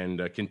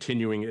and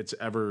continuing its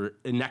ever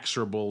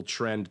inexorable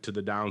trend to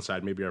the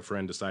downside. Maybe our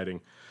friend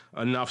deciding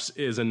enough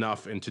is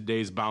enough, and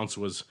today's bounce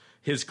was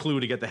his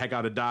clue to get the heck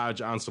out of Dodge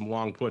on some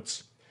long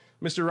puts.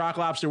 Mr. Rock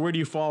Lobster, where do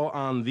you fall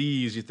on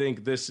these? You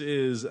think this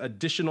is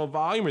additional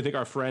volume, or you think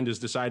our friend is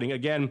deciding,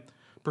 again,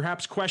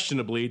 perhaps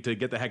questionably, to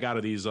get the heck out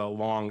of these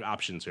long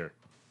options here?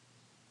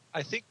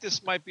 I think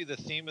this might be the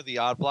theme of the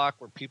odd block,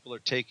 where people are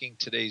taking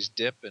today's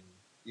dip and,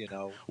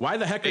 why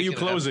the heck are you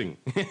closing?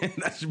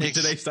 That should be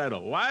today's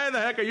title. Why the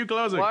heck are you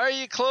closing? Why are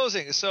you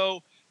closing?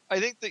 So I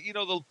think that,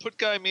 the put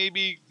guy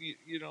maybe,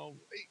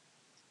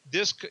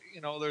 this,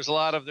 there's a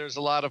lot of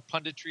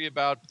punditry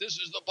about this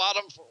is the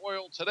bottom for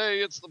oil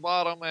today. It's the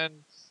bottom. And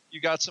you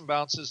got some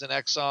bounces in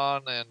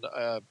Exxon, and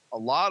a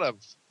lot of,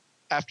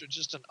 after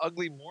just an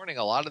ugly morning,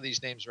 a lot of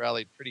these names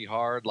rallied pretty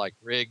hard, like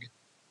Rig.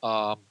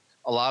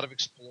 A lot of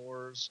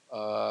explorers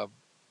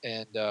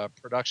and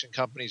production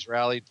companies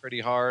rallied pretty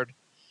hard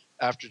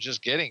after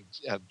just getting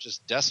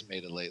just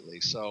decimated lately.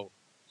 So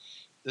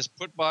this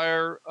put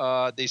buyer,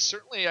 they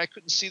certainly, I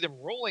couldn't see them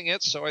rolling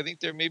it. So I think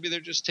they're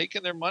just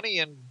taking their money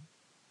and,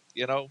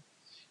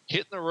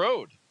 hitting the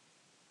road.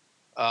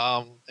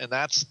 And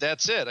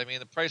that's it. I mean,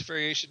 the price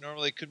variation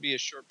normally could be a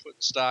short put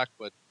in stock,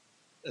 but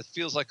it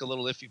feels like a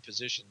little iffy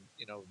position,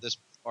 this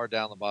far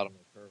down the bottom of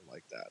the curve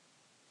like that.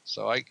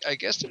 So I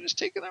guess they're just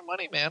taking their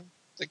money, man.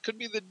 That could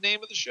be the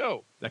name of the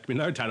show. That could be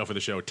another title for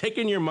the show.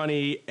 Taking your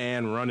money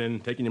and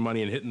running, taking your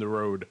money and hitting the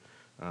road.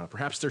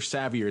 Perhaps they're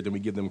savvier than we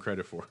give them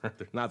credit for.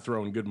 They're not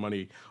throwing good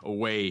money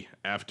away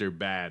after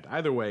bad.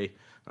 Either way,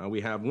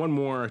 we have one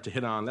more to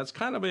hit on. That's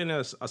kind of in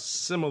a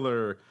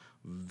similar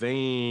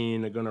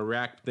vein. Going to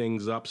rack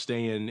things up,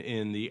 staying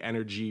in the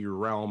energy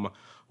realm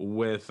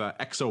with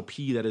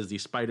XOP, that is the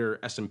Spider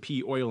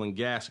S&P Oil and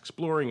Gas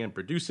Exploring and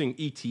Producing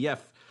ETF.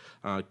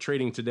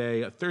 Trading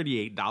today at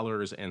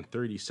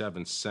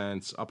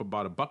 $38.37, up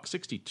about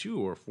 $1.62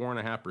 or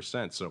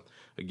 4.5%. So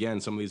again,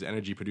 some of these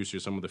energy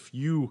producers, some of the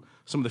few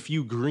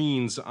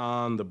greens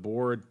on the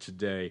board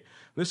today.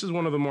 This is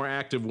one of the more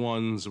active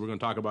ones we're going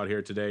to talk about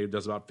here today. It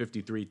does about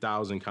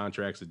 53,000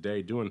 contracts a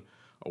day, doing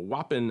a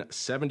whopping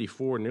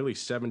 74, nearly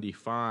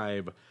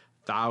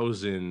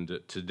 75,000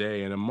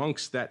 today. And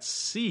amongst that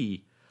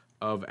sea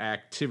of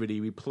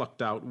activity, we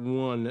plucked out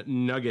one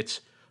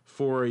nugget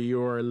for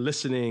your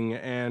listening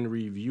and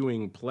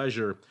reviewing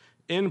pleasure.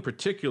 In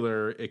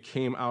particular, it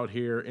came out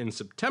here in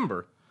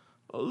September,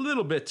 a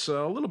little bit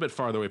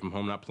farther away from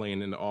home, not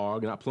playing in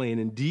AUG, not playing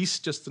in DEES,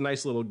 just a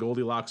nice little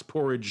Goldilocks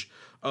porridge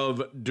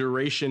of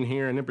duration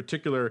here. And in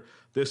particular,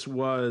 this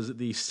was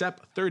the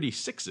SEP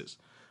 36s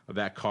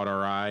that caught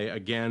our eye.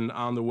 Again,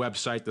 on the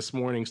website this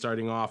morning,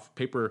 starting off,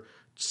 paper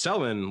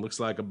selling looks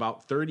like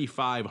about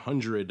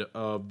 3,500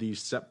 of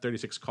these SEP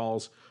 36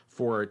 calls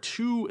for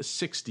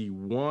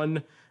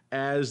 261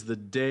 as the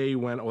day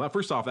went. Well,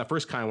 that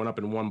first kind went up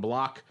in one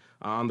block.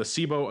 On the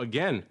CBOE,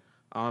 again,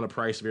 on a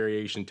price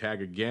variation tag,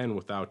 again,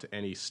 without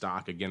any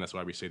stock. Again, that's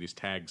why we say these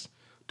tags,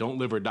 don't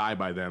live or die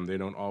by them. They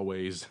aren't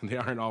always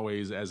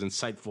as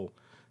insightful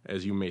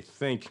as you may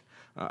think.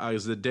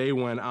 As the day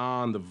went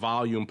on, the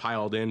volume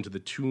piled in to the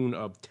tune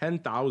of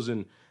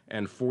 10,000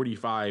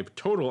 10,045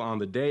 total on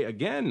the day.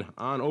 Again,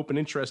 on open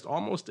interest,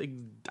 almost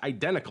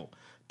identical.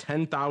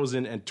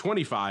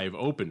 10,025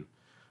 open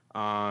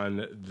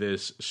on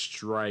this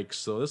strike.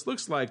 So this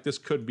looks like this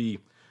could be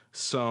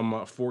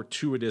some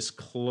fortuitous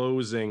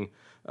closing.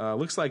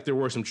 Looks like there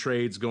were some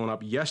trades going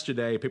up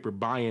yesterday, paper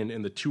buying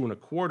in the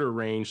 2.25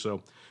 range.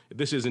 So if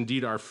this is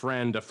indeed our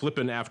friend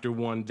flipping after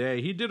one day,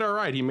 he did all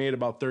right. He made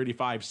about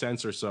 35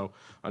 cents or so.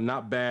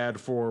 Not bad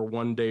for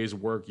one day's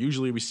work.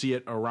 Usually we see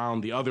it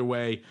around the other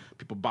way.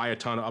 People buy a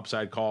ton of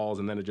upside calls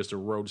and then it just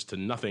erodes to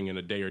nothing in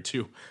a day or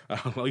two.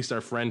 At least our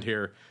friend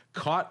here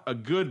caught a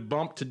good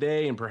bump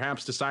today and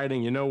perhaps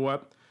deciding, you know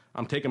what,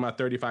 I'm taking my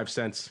 35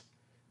 cents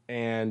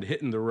and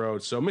hitting the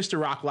road. So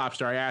Mr. Rock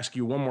Lobster, I ask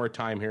you one more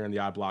time here in the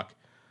odd block,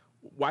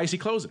 why is he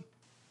closing?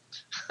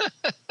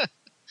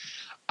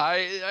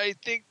 I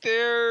think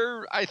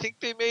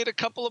they made a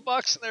couple of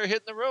bucks and they're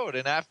hitting the road.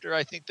 And after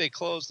I think they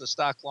closed, the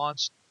stock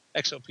launched,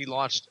 XOP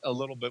launched a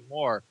little bit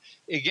more.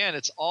 Again,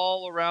 it's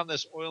all around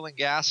this oil and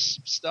gas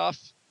stuff.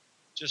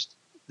 Just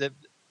that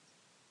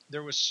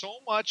there was so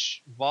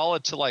much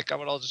volatile, like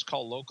what I'll just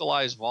call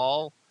localized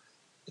vol.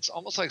 It's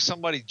almost like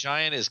somebody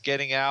giant is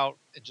getting out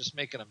and just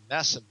making a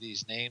mess of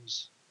these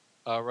names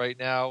right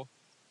now.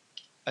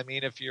 I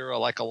mean, if you're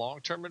like a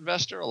long-term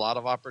investor, a lot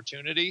of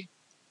opportunity.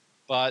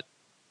 But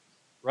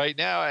right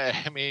now,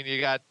 I mean,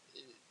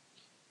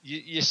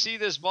 you see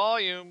this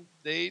volume.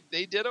 They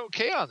did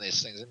okay on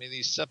these things. I mean,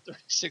 these SEP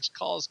 36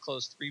 calls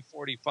closed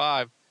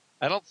 345.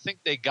 I don't think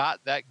they got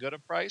that good a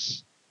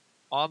price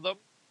on them.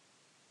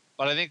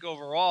 But I think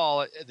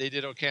overall they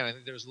did okay. And I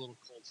think there was a little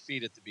cold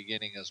feet at the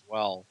beginning as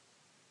well.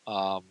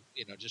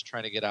 Just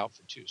trying to get out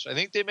for two. So I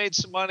think they made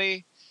some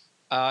money,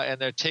 and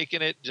they're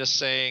taking it, just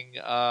saying,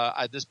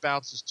 this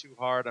bounce is too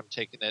hard. I'm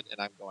taking it, and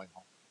I'm going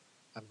home.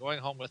 I'm going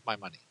home with my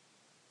money.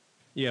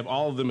 You have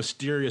all of the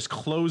mysterious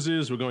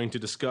closes we're going to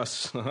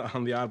discuss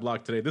on the odd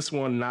block today. This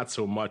one, not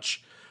so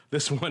much.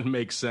 This one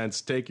makes sense.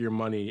 Take your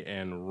money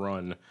and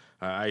run.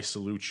 I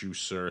salute you,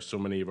 sir. So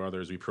many of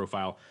others we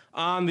profile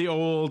on the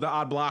old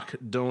odd block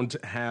don't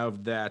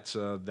have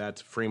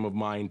that frame of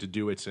mind to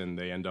do it, and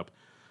they end up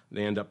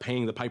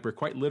paying the piper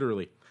quite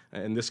literally.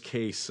 In this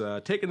case,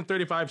 taking the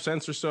 35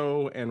 cents or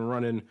so and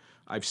running.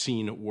 I've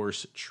seen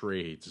worse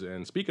trades.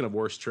 And speaking of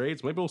worse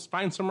trades, maybe we'll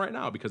find some right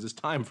now because it's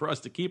time for us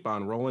to keep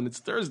on rolling. It's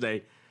Thursday.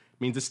 It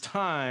means it's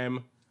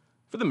time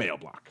for the mail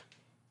block.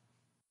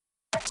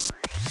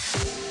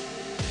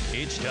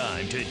 It's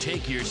time to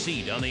take your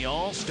seat on the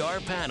All-Star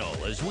panel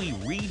as we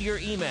read your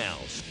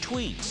emails,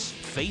 tweets,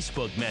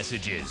 Facebook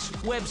messages,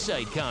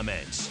 website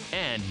comments,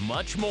 and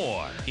much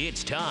more.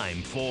 It's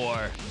time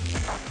for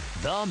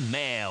the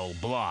mail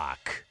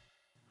block.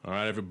 All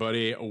right,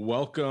 everybody,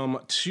 welcome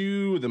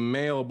to the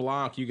mail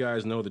block. You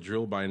guys know the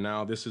drill by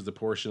now. This is the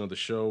portion of the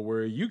show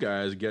where you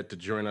guys get to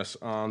join us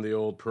on the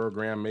old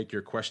program, make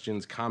your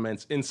questions,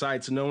 comments,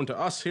 insights known to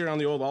us here on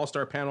the old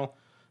All-Star panel,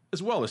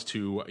 as well as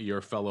to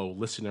your fellow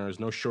listeners.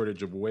 No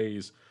shortage of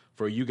ways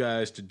for you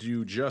guys to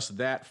do just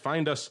that.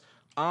 Find us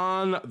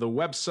on the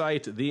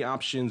website,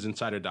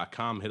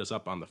 theoptionsinsider.com. Hit us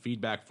up on the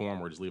feedback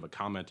form or just leave a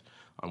comment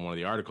on one of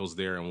the articles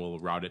there, and we'll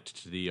route it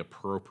to the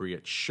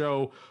appropriate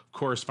show. Of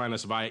course, find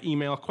us via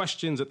email,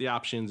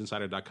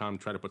 questions@theoptionsinsider.com.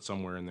 Try to put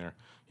somewhere in there,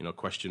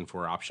 question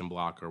for option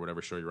block or whatever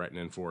show you're writing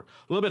in for. A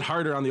little bit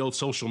harder on the old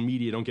social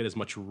media. Don't get as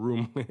much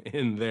room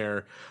in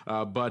there.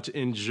 But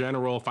in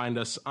general, find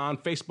us on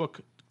Facebook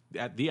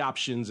at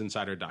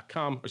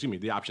theoptionsinsider.com,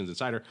 The Options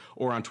Insider,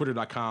 or on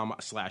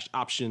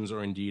twitter.com/options,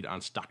 or indeed on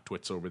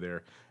StockTwits over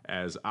there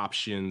as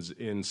Options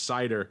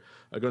Insider.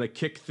 I'm going to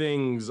kick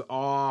things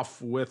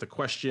off with a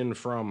question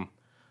from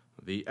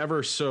the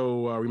ever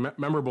so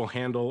memorable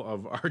handle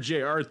of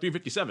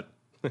RJR357.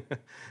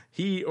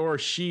 He or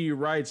she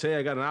writes, hey,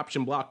 I got an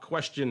option block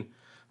question.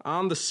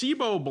 On the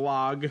CBOE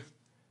blog,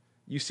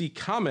 you see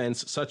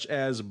comments such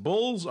as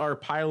bulls are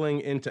piling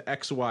into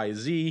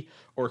XYZ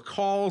or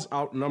calls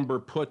outnumber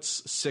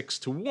puts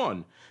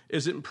 6-1.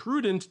 Is it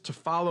prudent to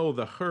follow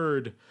the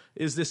herd?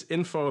 Is this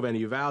info of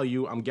any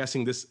value? I'm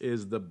guessing this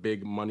is the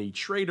big money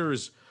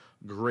traders.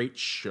 Great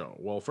show.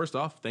 Well, first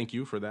off, thank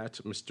you for that,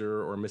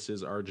 Mr. or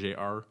Mrs.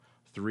 RJR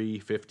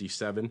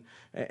 357.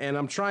 And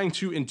I'm trying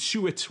to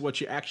intuit what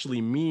you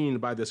actually mean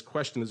by this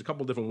question. There's a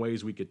couple different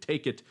ways we could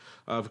take it,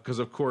 because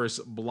of course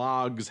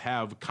blogs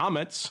have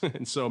comments,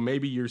 and so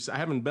maybe I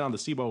haven't been on the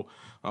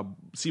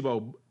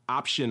CBOE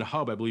option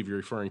hub, I believe you're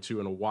referring to,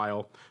 in a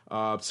while.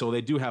 So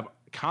they do have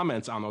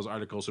comments on those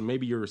articles. So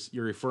maybe you're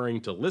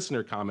referring to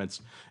listener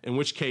comments, in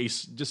which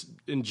case, just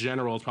in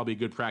general, it's probably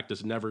good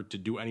practice never to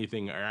do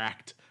anything or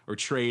act or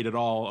trade at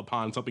all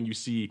upon something you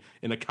see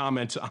in a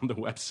comment on the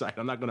website.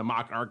 I'm not going to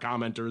mock our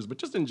commenters, but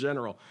just in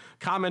general,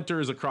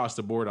 commenters across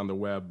the board on the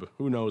web,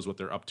 who knows what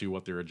they're up to,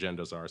 what their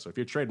agendas are. So if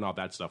you're trading all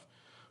that stuff,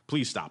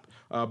 please stop.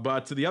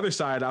 But to the other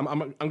side, I'm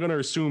going to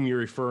assume you're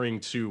referring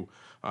to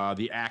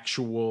the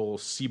actual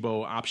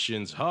CBOE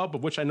options hub,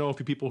 of which I know a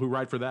few people who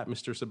write for that.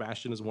 Mr.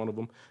 Sebastian is one of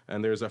them,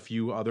 and there's a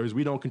few others.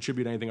 We don't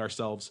contribute anything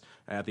ourselves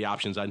at the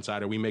Options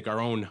Insider. We make our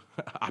own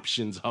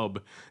options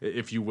hub,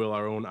 if you will,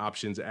 our own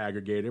options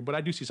aggregator. But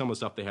I do see some of the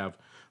stuff they have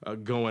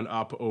going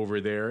up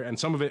over there, and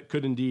some of it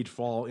could indeed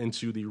fall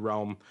into the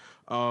realm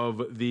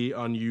of the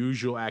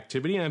unusual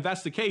activity. And if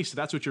that's the case,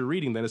 that's what you're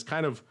reading, then it's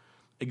kind of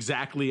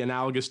exactly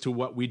analogous to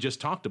what we just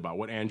talked about,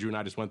 what Andrew and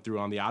I just went through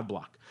on the odd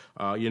block.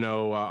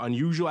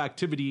 Unusual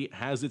activity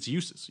has its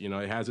uses. It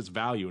has its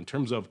value. In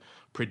terms of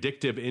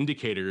predictive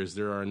indicators,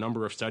 there are a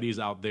number of studies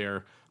out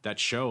there that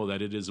show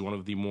that it is one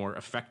of the more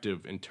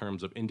effective in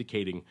terms of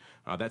indicating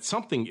that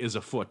something is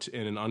afoot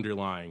in an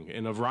underlying,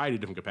 in a variety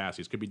of different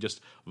capacities. It could be just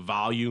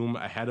volume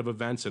ahead of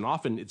events, and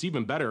often it's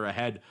even better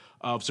ahead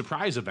of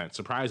surprise events,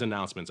 surprise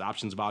announcements.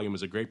 Options volume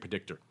is a great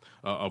predictor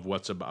of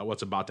what's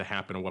about to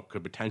happen and what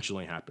could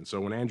potentially happen. So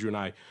when Andrew and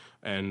I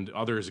and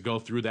others go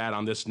through that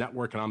on this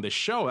network and on this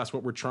show, that's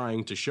what we're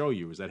trying to show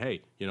you, is that,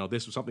 hey,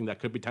 this is something that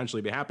could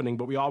potentially be happening,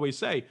 but we always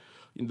say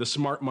the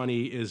size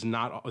money is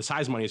not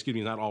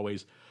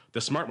always the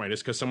smart money.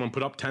 Is because someone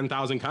put up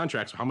 10,000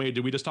 contracts. How many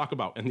did we just talk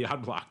about in the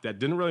odd block? That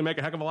didn't really make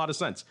a heck of a lot of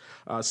sense.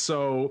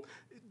 So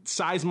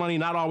size money,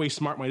 not always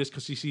smart money. Just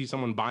because you see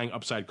someone buying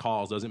upside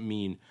calls doesn't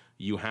mean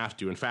you have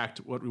to. In fact,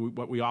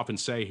 what we often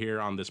say here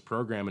on this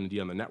program and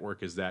indeed on the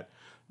network is that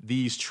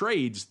these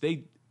trades,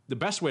 the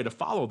best way to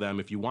follow them,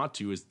 if you want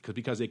to, is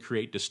because they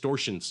create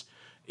distortions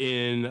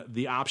in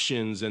the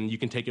options, and you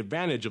can take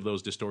advantage of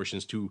those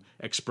distortions to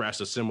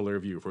express a similar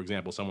view. For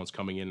example, someone's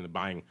coming in and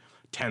buying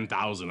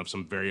 10,000 of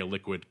some very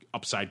illiquid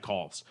upside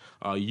calls.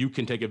 You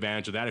can take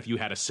advantage of that. If you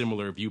had a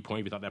similar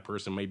viewpoint, if you thought that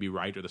person may be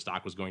right or the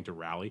stock was going to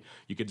rally,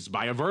 you could just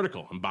buy a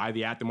vertical and buy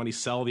the at the money,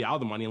 sell the out of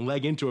the money, and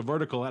leg into a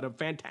vertical at a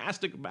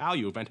fantastic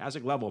value, a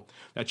fantastic level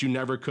that you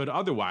never could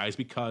otherwise,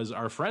 because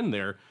our friend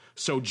there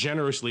so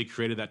generously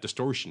created that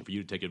distortion for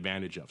you to take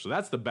advantage of. So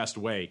that's the best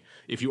way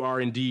if you are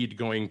indeed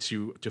going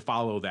to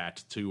follow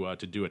that, to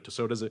do it.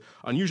 So does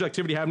unusual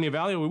activity have any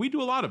value? Well, we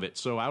do a lot of it,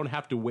 so I would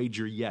have to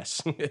wager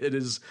yes. It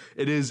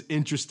is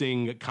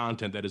interesting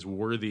content that is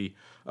worthy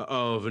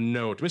of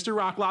note. Mr.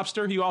 Rock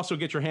Lobster, you also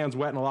get your hands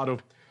wet in a lot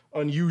of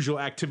unusual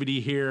activity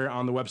here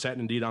on the website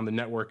and indeed on the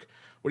network.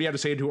 What do you have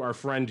to say to our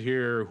friend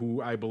here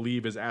who I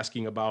believe is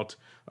asking about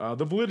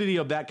the validity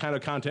of that kind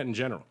of content in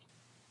general?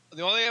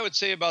 The only thing I would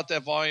say about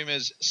that volume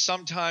is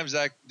sometimes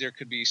that there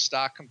could be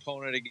stock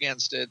component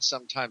against it.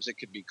 Sometimes it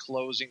could be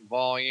closing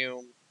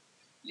volume.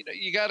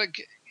 You got to.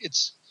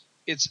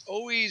 It's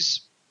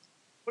always,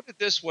 put it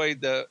this way,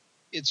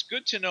 it's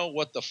good to know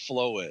what the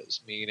flow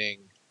is. Meaning,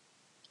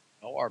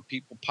 are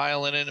people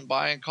piling in and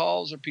buying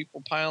calls, or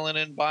people piling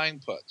in and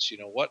buying puts?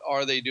 What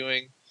are they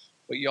doing?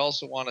 But you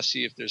also want to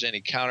see if there's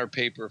any counter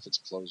paper, if it's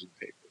closing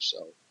paper.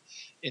 So,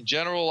 in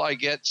general, I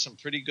get some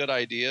pretty good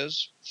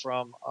ideas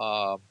from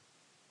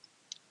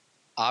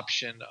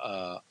option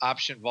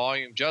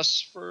volume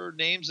just for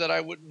names that I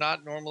would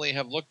not normally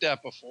have looked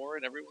at before,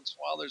 and every once in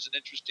a while there's an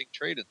interesting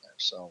trade in there.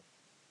 So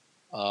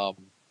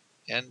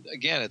and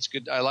again, it's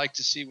good. I like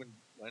to see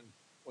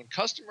when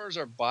customers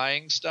are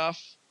buying stuff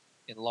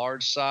in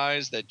large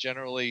size, that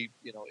generally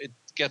it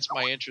gets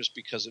my interest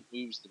because it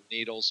moves the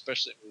needle,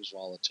 especially it moves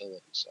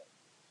volatility. So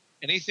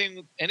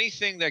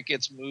anything that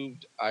gets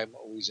moved, I'm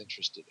always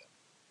interested in.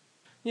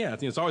 Yeah, I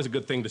think it's always a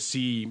good thing to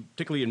see,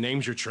 particularly in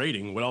names you're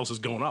trading, what else is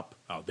going up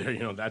out there.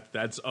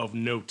 That's of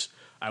note,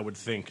 I would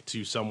think,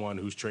 to someone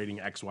who's trading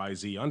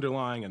XYZ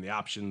underlying and the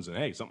options, and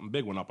hey, something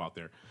big went up out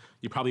there.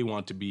 You probably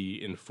want to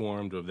be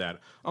informed of that.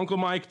 Uncle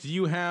Mike, do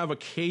you have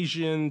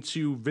occasion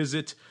to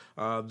visit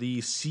the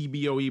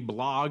CBOE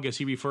blog, as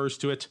he refers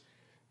to it?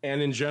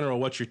 And in general,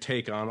 what's your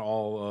take on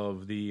all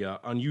of the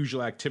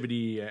unusual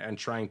activity and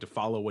trying to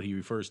follow what he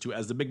refers to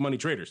as the big money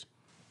traders?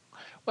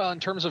 Well, in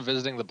terms of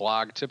visiting the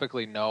blog,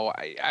 typically no.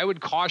 I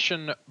would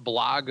caution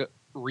blog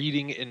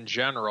reading in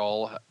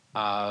general,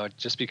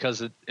 just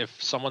because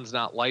if someone's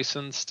not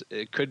licensed,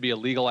 it could be a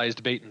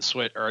legalized bait and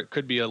switch, or it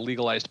could be a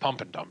legalized pump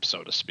and dump,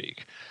 so to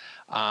speak.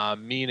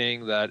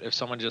 Meaning that if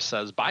someone just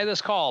says, buy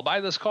this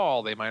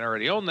call, they might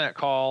already own that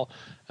call.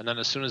 And then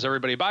as soon as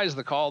everybody buys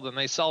the call, then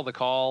they sell the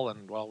call.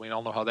 And, well, we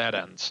all know how that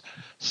ends.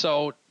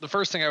 So the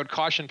first thing I would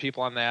caution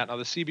people on that, now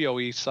the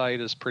CBOE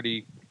site is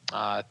pretty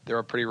they're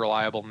a pretty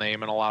reliable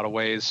name in a lot of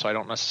ways, so I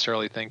don't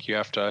necessarily think you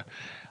have to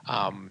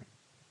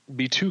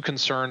be too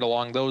concerned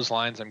along those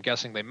lines. I'm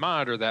guessing they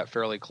monitor that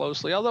fairly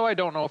closely, although I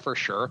don't know for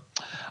sure.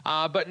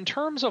 But in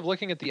terms of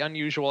looking at the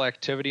unusual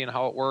activity and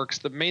how it works,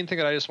 the main thing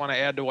that I just want to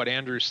add to what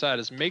Andrew said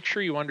is make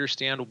sure you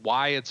understand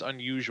why it's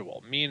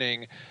unusual,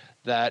 meaning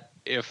that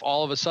if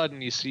all of a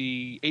sudden you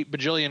see 8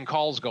 bajillion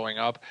calls going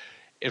up,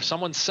 if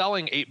someone's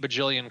selling 8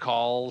 bajillion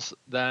calls,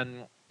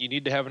 then you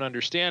need to have an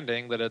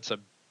understanding that it's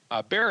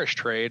a bearish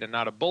trade and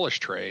not a bullish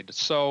trade.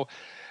 So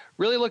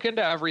really look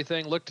into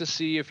everything. Look to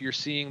see if you're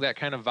seeing that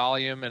kind of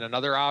volume in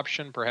another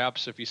option.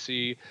 Perhaps if you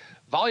see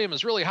volume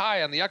is really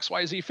high on the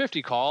XYZ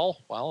 50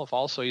 call. Well, if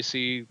also you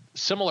see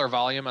similar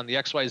volume on the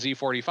XYZ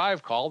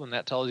 45 call, then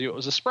that tells you it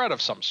was a spread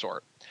of some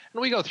sort.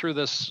 And we go through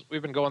this.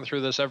 We've been going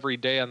through this every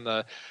day on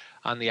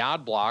the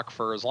odd block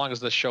for as long as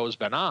this show has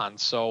been on.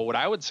 So what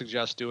I would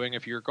suggest doing,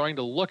 if you're going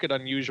to look at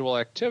unusual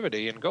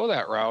activity and go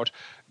that route,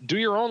 do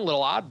your own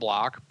little odd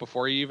block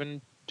before you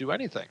even do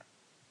anything.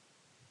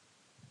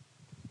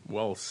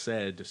 Well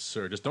said,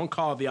 sir. Just don't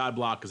call it the odd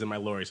block, because then my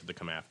lawyers have to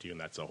come after you,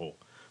 and that's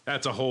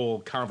a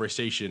whole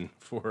conversation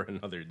for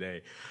another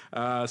day.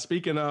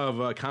 Speaking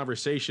of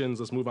conversations,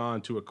 let's move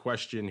on to a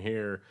question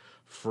here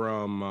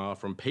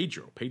from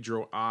Pedro.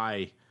 Pedro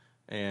I.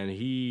 And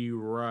he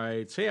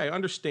writes, hey, I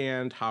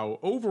understand how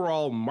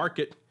overall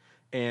market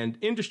and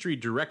industry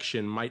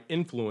direction might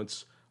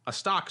influence a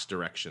stock's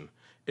direction.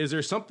 Is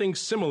there something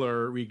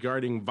similar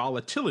regarding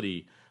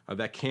volatility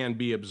that can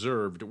be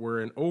observed, where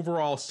an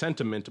overall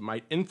sentiment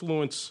might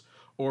influence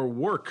or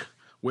work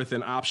with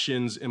an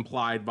option's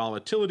implied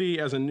volatility?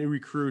 As a new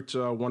recruit,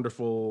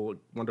 wonderful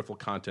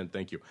content.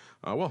 Thank you.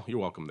 Well, you're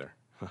welcome there.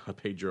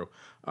 Pedro.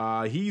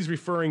 He's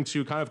referring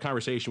to kind of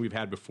conversation we've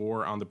had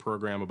before on the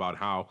program about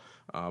how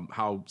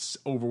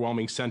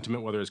overwhelming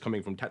sentiment, whether it's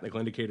coming from technical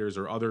indicators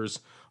or others,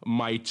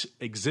 might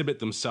exhibit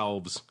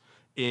themselves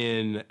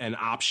in an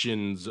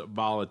options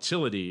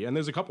volatility. And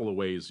there's a couple of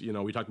ways.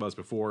 We talked about this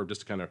before,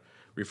 just to kind of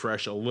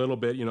refresh a little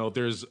bit. If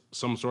there's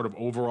some sort of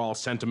overall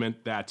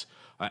sentiment that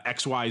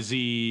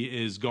XYZ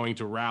is going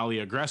to rally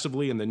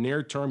aggressively in the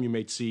near term, you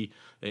may see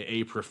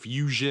a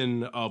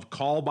profusion of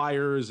call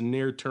buyers,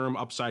 near-term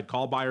upside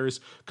call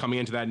buyers coming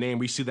into that name.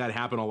 We see that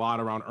happen a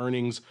lot around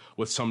earnings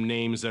with some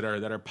names that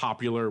are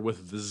popular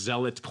with the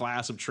zealot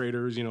class of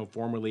traders,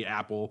 formerly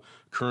Apple,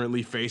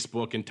 currently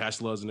Facebook and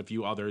Teslas, and a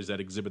few others that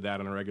exhibit that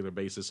on a regular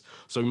basis.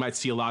 So we might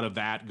see a lot of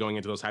that going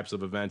into those types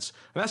of events.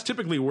 And that's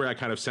typically where that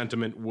kind of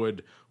sentiment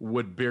would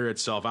bear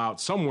itself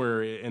out,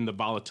 somewhere in the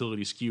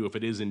volatility skew, if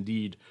it is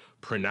indeed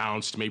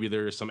pronounced. Maybe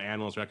there's some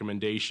analyst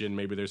recommendation,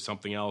 maybe there's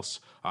something else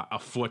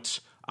afoot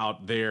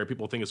out there.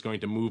 People think it's going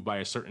to move by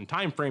a certain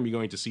time frame. You're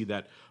going to see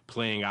that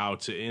playing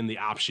out in the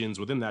options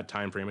within that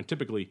time frame. And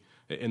typically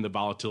in the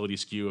volatility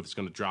skew, if it's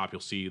going to drop,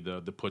 you'll see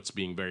the puts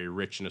being very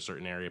rich in a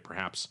certain area,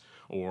 perhaps,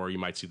 or you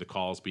might see the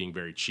calls being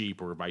very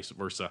cheap, or vice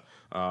versa.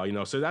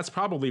 So that's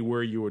probably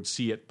where you would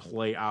see it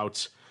play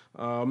out.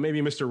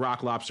 Maybe Mr.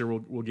 Rock Lobster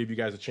will give you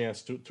guys a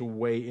chance to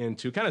weigh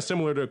into, kind of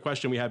similar to a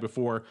question we had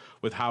before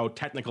with how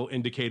technical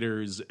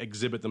indicators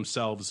exhibit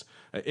themselves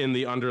in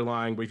the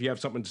underlying. But if you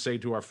have something to say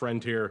to our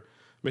friend here,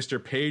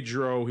 Mr.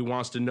 Pedro, who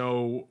wants to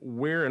know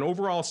where an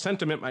overall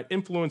sentiment might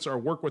influence or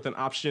work with an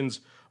option's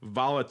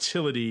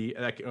volatility,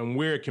 and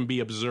where it can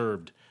be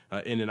observed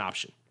in an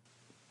option.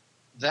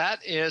 That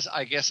is,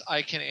 I guess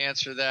I can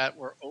answer that.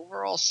 Where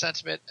overall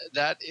sentiment,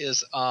 that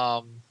is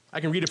I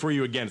can read it for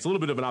you again. It's a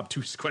little bit of an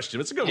obtuse question.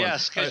 It's a good one.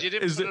 Yes, because you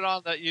didn't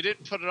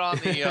put it on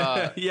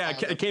the. Yeah,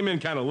 it came in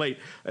kind of late.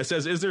 It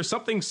says, "Is there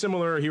something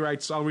similar?" He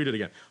writes. I'll read it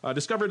again.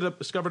 Discovered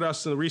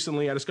us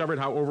recently. I discovered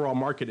how overall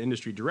market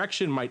industry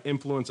direction might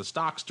influence a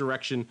stock's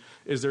direction.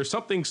 Is there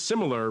something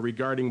similar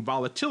regarding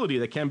volatility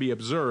that can be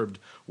observed,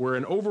 where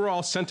an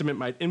overall sentiment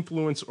might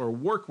influence or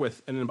work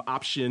with an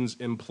option's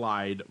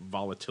implied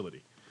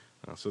volatility?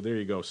 So there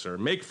you go, sir.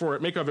 Make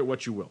of it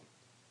what you will.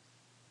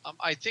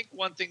 I think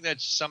one thing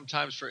that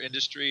sometimes for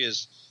industry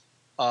is,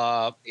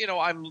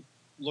 I'm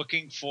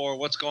looking for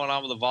what's going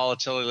on with the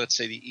volatility, let's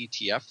say the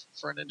ETF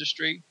for an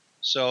industry.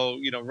 So,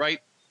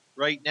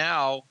 right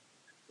now,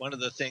 one of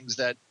the things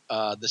that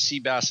the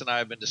Seabass and I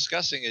have been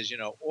discussing is,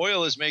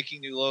 oil is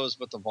making new lows,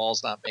 but the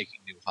vol's not making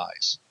new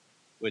highs,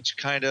 which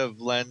kind of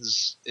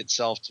lends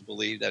itself to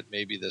believe that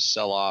maybe this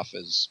sell-off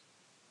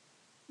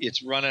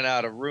it's running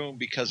out of room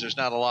because there's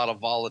not a lot of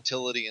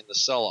volatility in the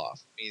sell-off,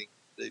 meaning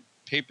the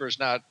paper's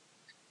not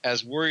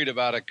as worried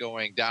about it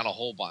going down a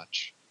whole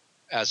bunch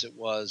as it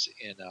was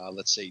in,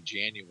 let's say,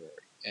 January.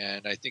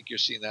 And I think you're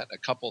seeing that in a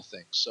couple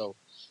things. So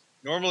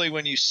normally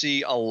when you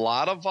see a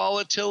lot of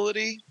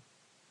volatility,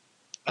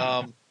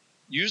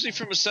 usually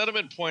from a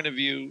sentiment point of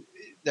view,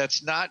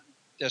 that's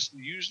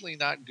usually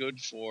not good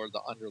for the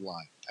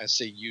underlying. I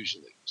say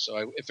usually.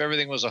 So if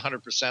everything was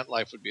 100%,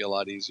 life would be a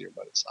lot easier,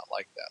 but it's not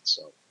like that.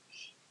 So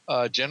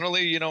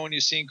generally, when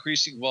you see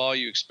increasing vol,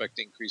 you expect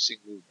increasing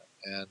movement.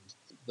 And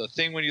the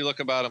thing when you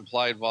look about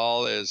implied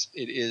vol is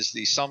it is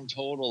the sum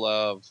total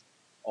of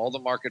all the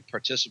market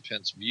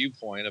participants'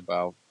 viewpoint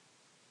about,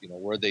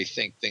 where they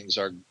think things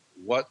are,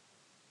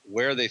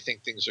 where they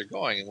think things are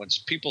going. And when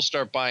people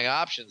start buying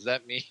options,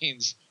 that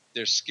means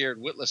they're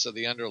scared witless of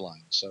the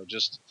underlying. So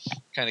just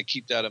kind of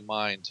keep that in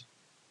mind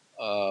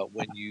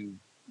when you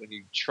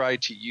try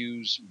to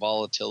use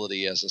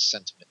volatility as a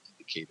sentiment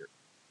indicator.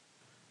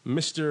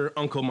 Mr.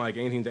 Uncle Mike,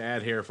 anything to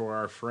add here for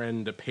our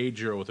friend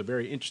Pedro with a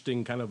very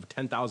interesting kind of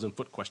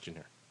 10,000-foot question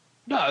here?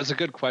 No, it's a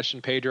good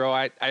question, Pedro.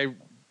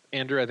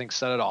 Andrew, I think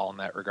said it all in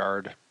that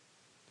regard.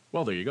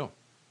 Well, there you go.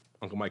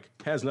 Uncle Mike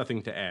has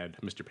nothing to add,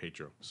 Mr.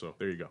 Petro. So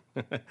there you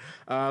go.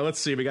 Let's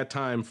see. We got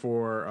time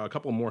for a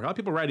couple more. A lot of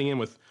people writing in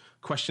with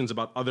questions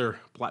about other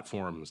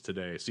platforms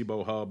today.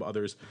 CBOE Hub,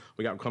 others.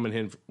 We got coming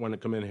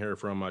in here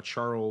from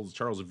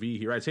Charles V.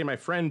 He writes, "Hey, my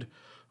friend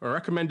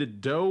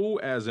recommended Doe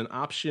as an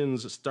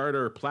options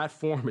starter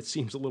platform. It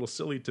seems a little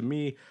silly to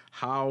me.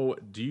 How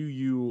do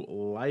you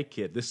like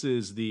it?" This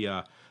is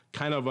the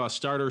kind of a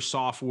starter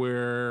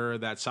software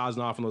that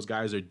Sosnoff and those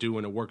guys are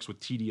doing. It works with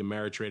TD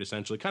Ameritrade,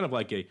 essentially, kind of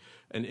like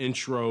an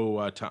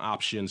intro to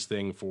options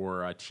thing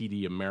for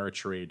TD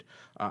Ameritrade.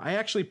 I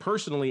actually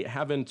personally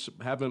haven't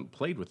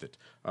played with it,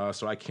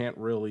 so I can't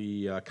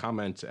really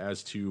comment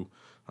as to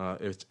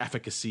its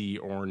efficacy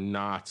or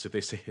not.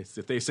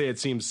 If they say it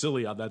seems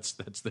silly,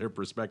 that's their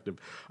perspective.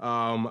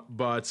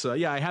 But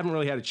I haven't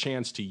really had a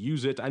chance to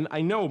use it.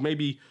 I know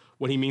maybe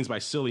what he means by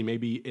silly.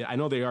 Maybe I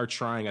know they are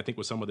trying, I think,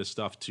 with some of this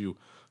stuff to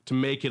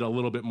make it a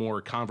little bit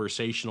more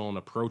conversational and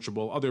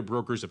approachable. Other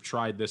brokers have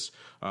tried this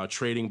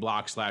trading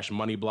block /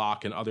 money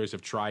block, and others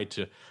have tried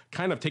to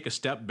kind of take a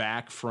step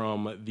back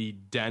from the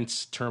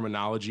dense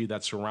terminology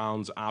that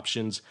surrounds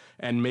options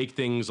and make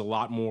things a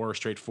lot more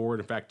straightforward.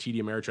 In fact,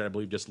 TD Ameritrade, I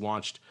believe, just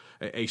launched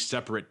a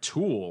separate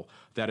tool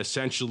that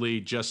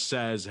essentially just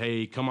says,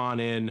 hey, come on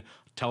in,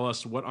 tell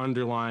us what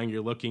underlying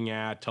you're looking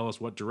at, tell us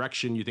what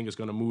direction you think is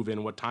going to move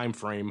in, what time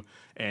frame,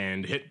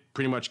 and hit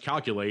pretty much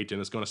calculate, and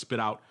it's going to spit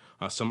out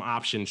some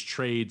options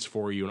trades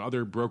for you. And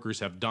other brokers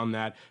have done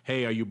that.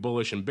 Hey, are you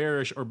bullish and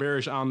bearish or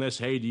bearish on this?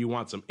 Hey, do you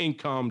want some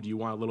income? Do you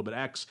want a little bit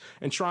X?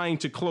 And trying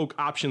to cloak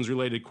options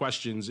related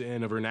questions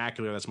in a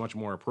vernacular that's much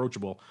more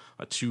approachable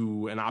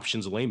to an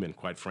options layman,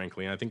 quite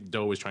frankly. And I think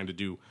Doe is trying to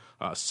do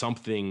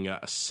something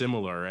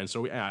similar. And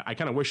so I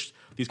kind of wish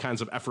these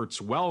kinds of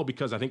efforts well,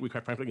 because I think we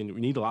quite frankly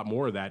we need a lot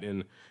more of that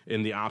in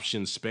the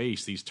options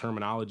space. These terms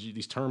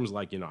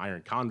like,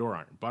 iron condor,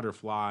 iron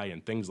butterfly,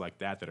 and things like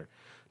that are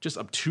just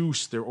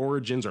obtuse. Their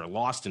origins are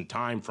lost in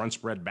time, front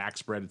spread, back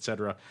spread,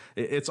 etc.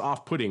 It's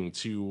off-putting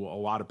to a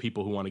lot of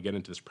people who want to get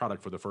into this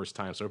product for the first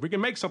time. So if we can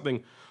make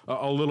something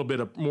a little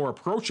bit more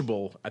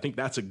approachable, I think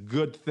that's a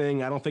good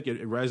thing. I don't think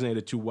it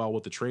resonated too well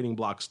with the trading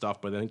block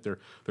stuff, but I think they're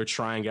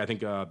trying. I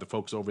think the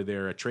folks over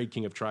there at Trade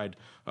King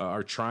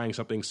are trying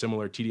something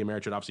similar. TD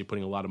Ameritrade obviously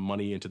putting a lot of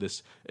money into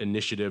this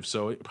initiative,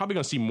 so probably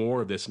going to see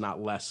more of this, not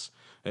less,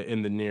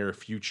 in the near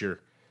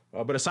future.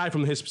 But aside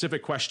from his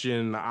specific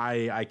question,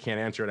 I can't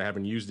answer it. I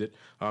haven't used it.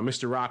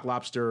 Mr. Rock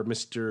Lobster,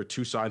 Mr.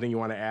 Tucson, I think you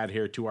want to add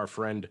here to our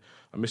friend,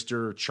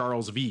 Mr.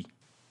 Charles V.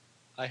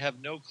 I have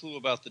no clue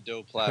about the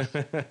Doe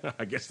platform.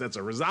 I guess that's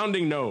a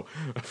resounding no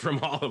from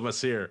all of us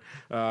here,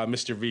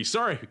 Mr. V.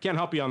 Sorry, can't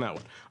help you on that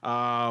one.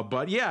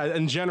 But yeah,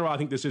 in general, I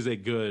think this is a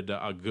good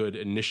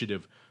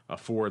initiative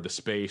for the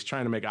space,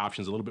 trying to make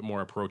options a little bit more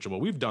approachable.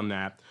 We've done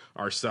that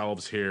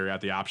ourselves here at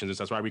the Options.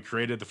 That's why we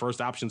created the first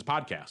Options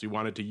podcast. We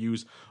wanted to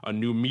use a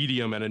new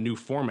medium and a new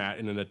format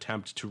in an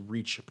attempt to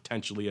reach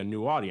potentially a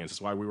new audience. That's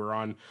why we were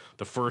on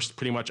the first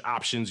pretty much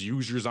options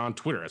users on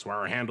Twitter. That's why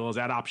our handle is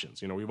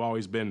 @options. We've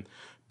always been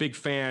big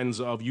fans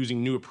of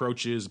using new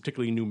approaches,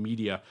 particularly new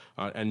media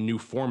and new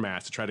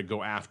formats to try to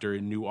go after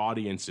new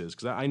audiences.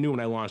 Because I knew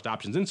when I launched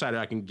Options Insider,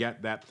 I can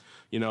get that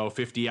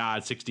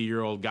 50-odd,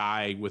 60-year-old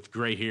guy with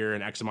gray hair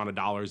and X amount of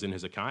dollars in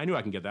his account. I knew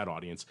I can get that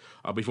audience.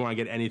 But if you want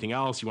to get anything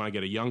else, you want to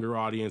get a younger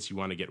audience, you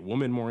want to get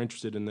women more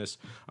interested in this,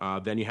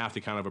 then you have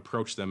to kind of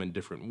approach them in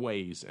different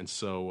ways. And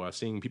so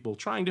seeing people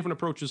trying different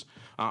approaches,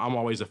 I'm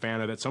always a fan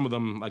of it. Some of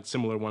them, like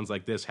similar ones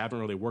like this, haven't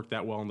really worked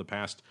that well in the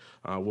past.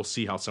 We'll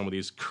see how some of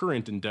these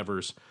current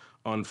endeavors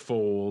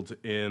unfold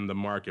in the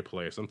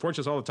marketplace.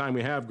 Unfortunately, that's all the time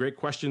we have. Great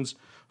questions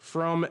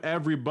from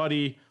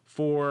everybody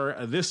for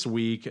this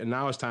week. And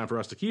now it's time for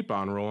us to keep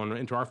on rolling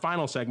into our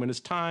final segment. It's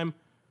time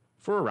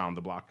for Around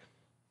the Block.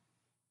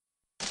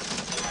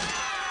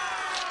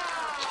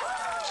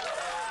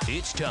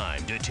 It's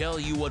time to tell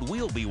you what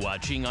we'll be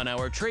watching on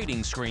our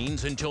trading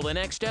screens until the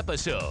next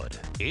episode.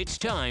 It's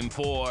time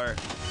for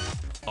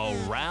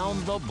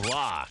Around the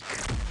Block.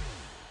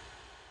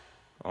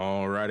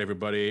 All right,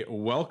 everybody.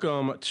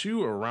 Welcome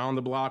to Around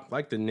the Block.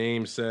 Like the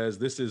name says,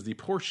 this is the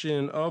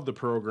portion of the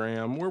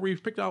program where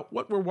we've picked out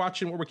what we're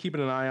watching, what we're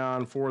keeping an eye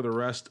on for the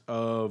rest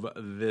of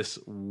this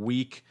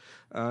week.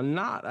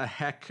 Not a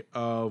heck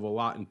of a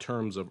lot in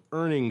terms of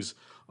earnings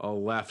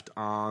left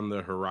on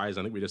the horizon.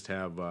 I think we just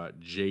have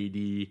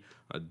JD.com,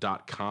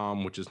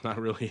 which is not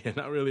really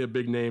a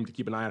big name to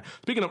keep an eye on.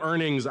 Speaking of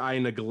earnings, I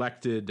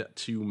neglected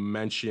to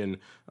mention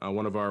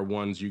one of our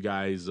ones you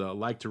guys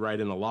like to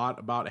write in a lot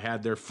about,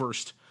 had their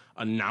first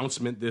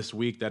announcement this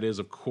week. That is,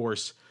 of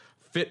course,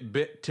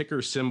 Fitbit,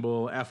 ticker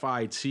symbol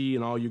FIT,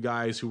 and all you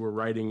guys who were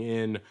writing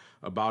in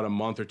about a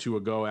month or two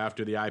ago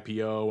after the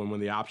IPO and when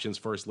the options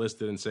first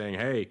listed and saying,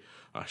 hey,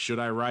 should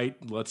I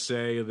write, let's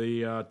say,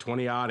 the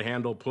 20-odd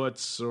handle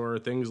puts or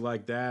things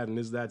like that, and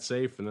is that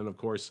safe? And then, of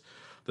course,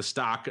 the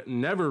stock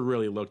never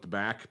really looked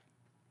back.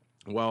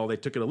 Well, they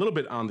took it a little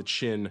bit on the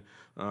chin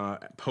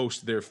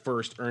post their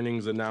first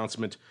earnings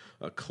announcement,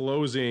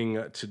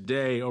 closing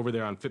today over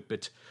there on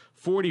Fitbit,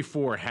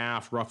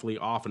 44.5, roughly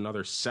off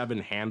another 7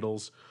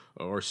 handles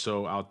or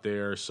so out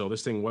there. So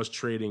this thing was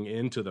trading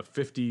into the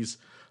 50s.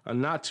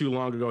 Not too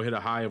long ago, hit a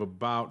high of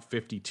about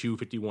 52,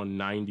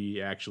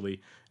 51.90 actually,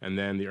 and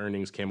then the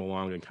earnings came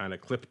along and kind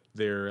of clipped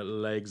their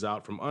legs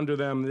out from under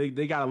them.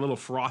 They got a little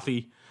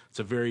frothy. It's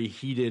a very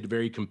heated,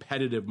 very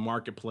competitive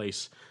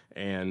marketplace,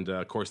 and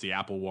of course the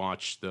Apple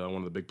Watch, one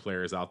of the big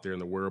players out there in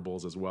the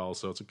wearables as well.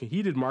 So it's a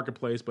heated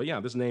marketplace, but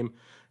yeah, this name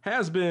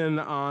has been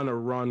on a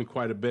run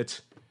quite a bit.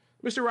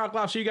 Mr. Rock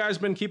Lobster, you guys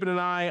been keeping an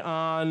eye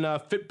on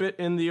Fitbit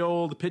in the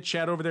old pit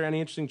chat over there? Any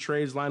interesting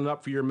trades lining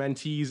up for your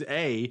mentees,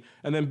 A?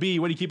 And then B,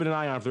 what are you keeping an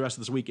eye on for the rest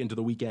of this week into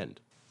the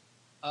weekend?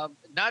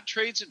 Not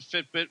trades in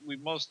Fitbit.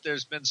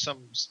 There's been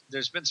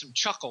some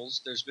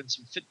chuckles. There's been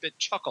some Fitbit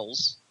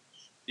chuckles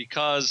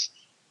because,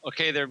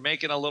 okay, they're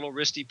making a little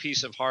wristy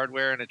piece of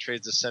hardware and it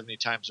trades at 70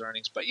 times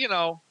earnings. But,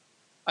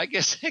 I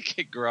guess it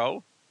could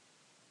grow.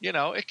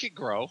 It could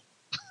grow.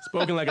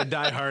 Spoken like a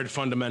diehard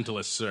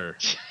fundamentalist, sir.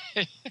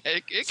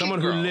 it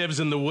Someone who lives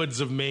in the woods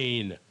of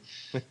Maine.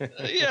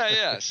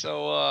 yeah.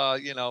 So,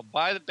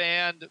 buy the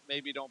band.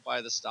 Maybe don't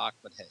buy the stock,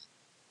 but hey.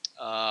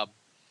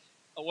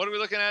 What are we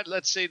looking at?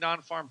 Let's say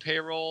non-farm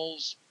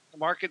payrolls. The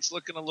market's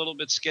looking a little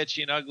bit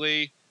sketchy and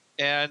ugly.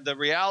 And the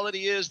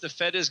reality is the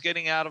Fed is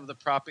getting out of the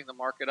propping the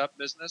market up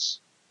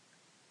business.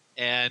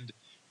 And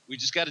we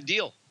just got a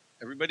deal.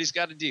 Everybody's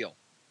got a deal.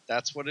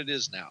 That's what it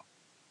is now.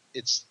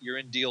 You're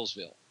in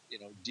Dealsville.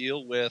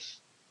 Deal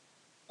with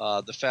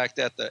the fact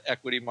that the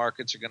equity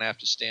markets are going to have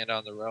to stand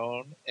on their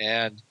own.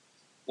 And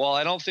while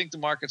I don't think the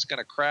market's going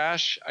to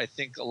crash, I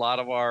think a lot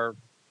of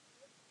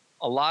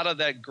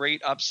that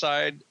great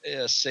upside,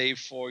 save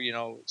for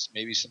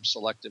maybe some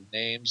selective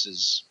names,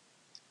 is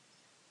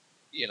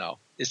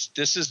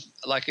this is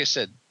like I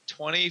said,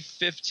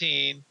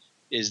 2015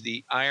 is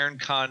the Iron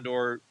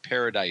Condor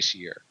paradise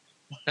year.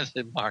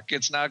 The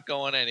market's not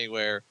going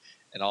anywhere,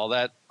 and all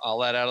that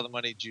out of the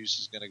money juice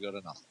is going to go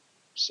to nothing.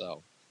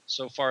 So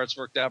far it's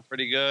worked out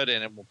pretty good,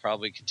 and it will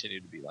probably continue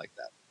to be like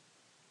that.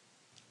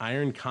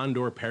 Iron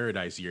Condor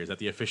Paradise year. Is that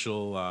the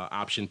official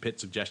option pit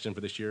suggestion for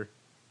this year?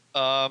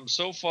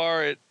 So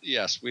far,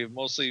 yes. We've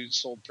mostly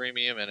sold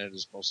premium, and it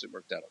has mostly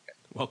worked out okay.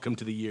 Welcome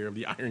to the year of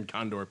the Iron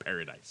Condor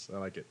Paradise. I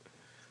like it.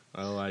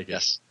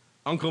 Yes.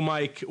 Uncle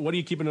Mike, what are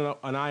you keeping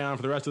an eye on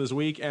for the rest of this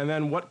week? And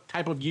then what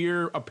type of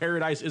year of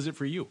paradise is it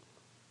for you?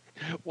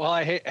 Well,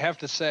 I have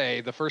to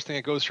say, the first thing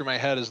that goes through my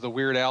head is the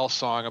Weird Al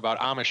song about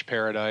Amish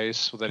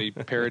Paradise that he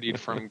parodied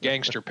from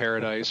Gangster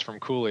Paradise from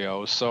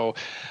Coolio. So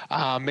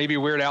maybe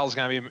Weird Al's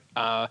going to be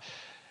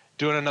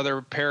doing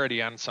another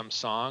parody on some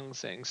song,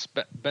 saying,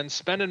 been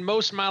spending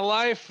most of my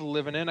life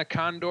living in a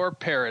Condor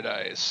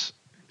Paradise.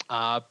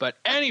 But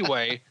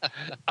anyway,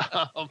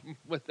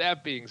 with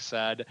that being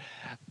said,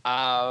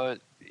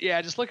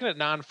 just looking at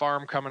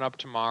non-farm coming up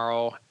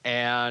tomorrow,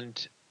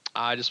 and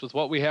just with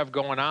what we have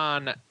going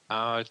on,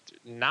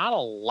 not a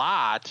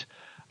lot.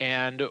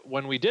 And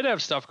when we did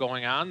have stuff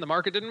going on, the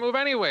market didn't move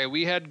anyway.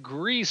 We had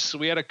Greece.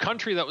 We had a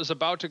country that was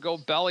about to go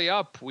belly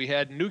up. We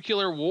had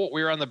nuclear war.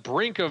 We were on the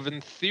brink of,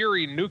 in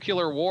theory,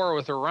 nuclear war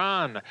with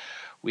Iran.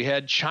 We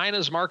had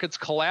China's markets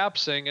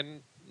collapsing, and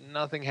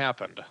nothing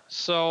happened.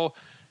 So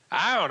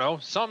I don't know.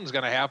 Something's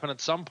going to happen at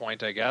some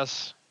point, I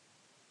guess.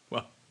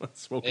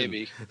 Well,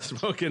 maybe.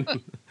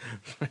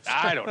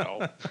 I don't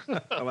know.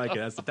 I like it.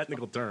 That's the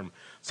technical term.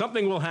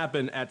 Something will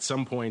happen at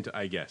some point,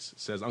 I guess,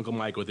 says Uncle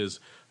Mike with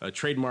his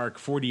trademark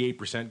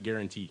 48%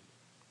 guarantee.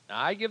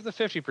 I give the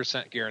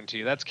 50%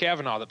 guarantee. That's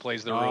Kavanaugh that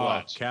plays the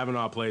roulette.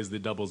 Kavanaugh plays the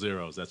double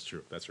zeros. That's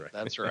true. That's right.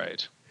 That's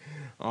right.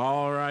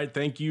 All right.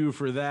 Thank you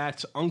for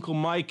that, Uncle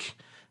Mike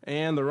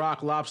and the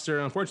Rock Lobster.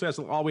 Unfortunately, that's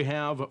all we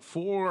have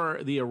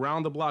for the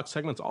Around the Block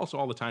segment. It's also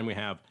all the time we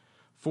have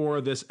for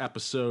this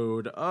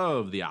episode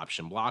of the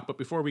Option Block. But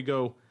before we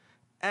go,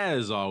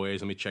 as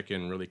always, let me check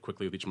in really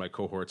quickly with each of my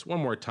cohorts one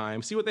more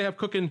time, see what they have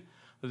cooking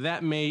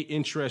that may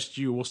interest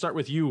you. We'll start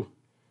with you,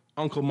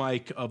 Uncle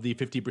Mike of the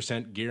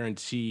 50%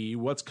 guarantee.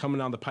 What's coming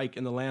down the pike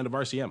in the land of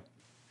RCM?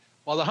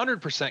 Well, the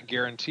 100%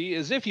 guarantee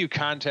is if you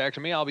contact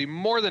me, I'll be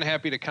more than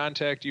happy to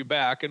contact you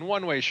back in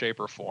one way, shape,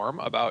 or form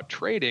about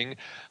trading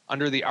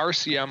under the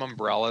RCM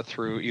umbrella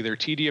through either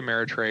TD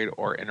Ameritrade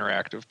or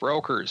Interactive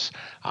Brokers.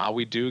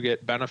 We do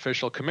get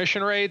beneficial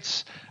commission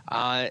rates,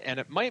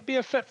 and it might be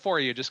a fit for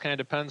you. It just kind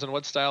of depends on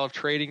what style of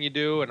trading you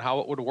do and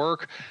how it would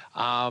work.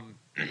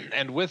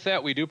 And with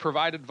that, we do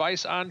provide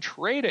advice on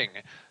trading.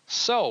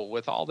 So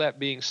with all that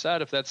being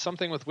said, if that's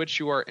something with which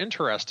you are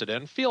interested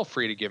in, feel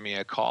free to give me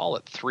a call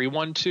at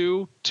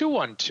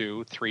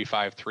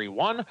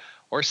 312-212-3531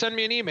 or send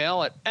me an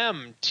email at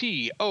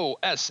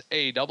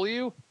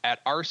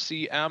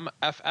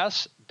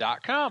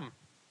mtosaw@rcmfs.com.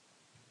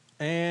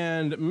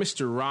 And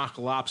Mr. Rock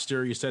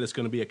Lobster, you said it's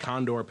going to be a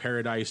Condor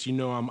Paradise. You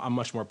know I'm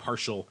much more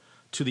partial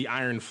to the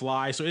Iron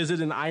Fly. So is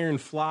it an Iron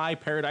Fly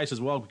Paradise as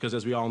well? Because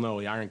as we all know,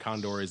 the Iron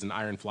Condor is an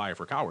Iron Fly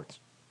for cowards.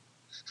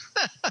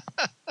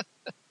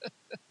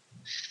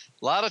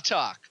 A lot of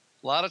talk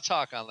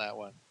on that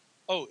one.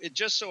 Oh, it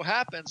just so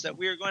happens that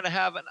we are going to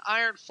have an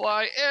Iron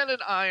Fly and an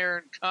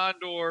Iron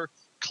Condor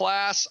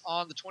class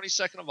on the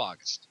 22nd of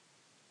August.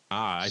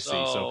 I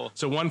see.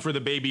 So one for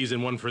the babies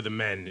and one for the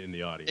men in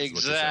the audience.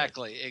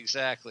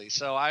 Exactly.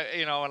 So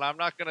and I'm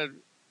not going to.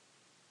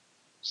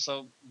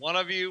 So one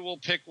of you will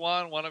pick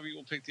one of you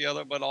will pick the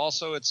other, but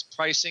also it's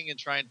pricing and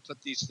trying to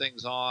put these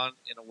things on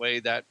in a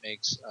way that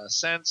makes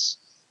sense,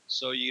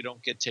 so you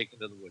don't get taken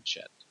to the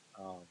woodshed,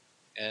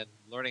 and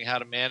learning how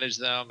to manage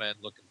them and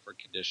looking for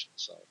conditions.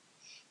 So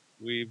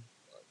we've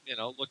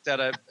looked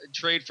at a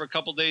trade for a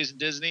couple days in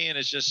Disney, and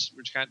it's just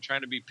we're kind of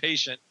trying to be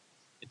patient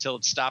until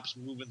it stops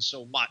moving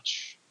so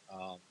much.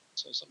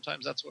 So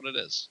sometimes that's what it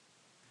is.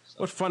 So.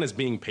 What fun is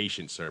being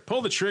patient, sir?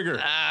 Pull the trigger.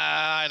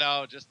 I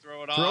know. Just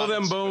throw it on. Throw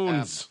them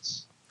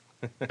bones.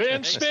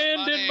 Been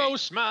spending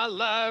most of my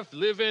life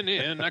living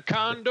in a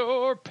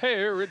condor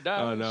paradise.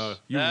 Oh, no.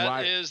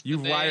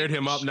 You've wired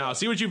him up now.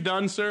 See what you've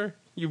done, sir?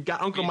 You've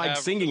got Uncle Mike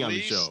singing on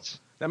the show.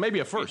 That may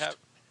be a first.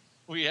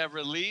 We have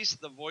released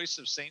the voice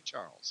of St.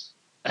 Charles.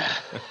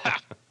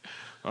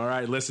 All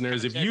right,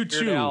 listeners, if you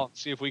too...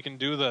 see if we can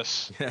do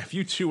this. If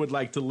you too would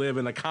like to live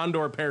in a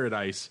condor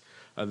paradise...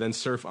 then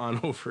surf on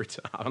over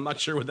to, I'm not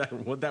sure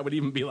what that would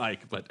even be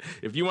like, but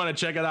if you want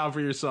to check it out for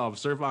yourself,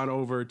 surf on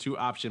over to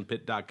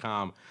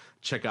optionpit.com.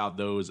 Check out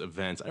those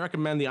events. I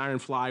recommend the Iron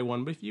Fly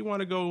one, but if you want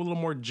to go a little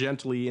more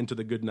gently into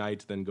the good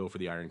night, then go for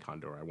the Iron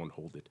Condor. I won't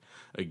hold it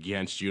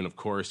against you. And of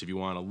course, if you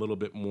want a little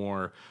bit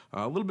more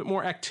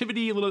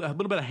activity, a little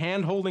bit of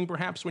hand holding,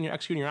 perhaps when you're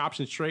executing your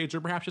options trades,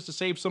 or perhaps just to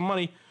save some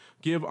money,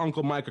 give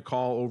Uncle Mike a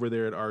call over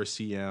there at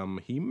RCM.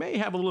 He may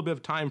have a little bit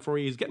of time for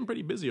you. He's getting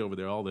pretty busy over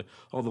there. All the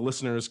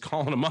listeners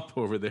calling him up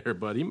over there,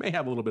 but he may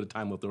have a little bit of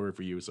time left over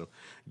for you. So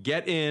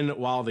get in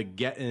while the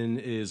getting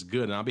is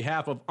good. And on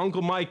behalf of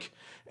Uncle Mike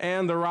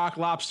and the Rock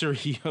Lobster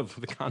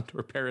of the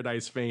Condor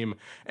Paradise fame,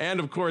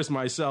 and of course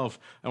myself,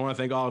 I want to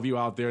thank all of you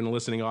out there in the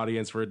listening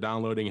audience for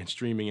downloading and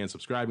streaming and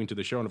subscribing to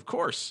the show, and of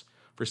course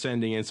for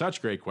sending in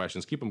such great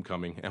questions. Keep them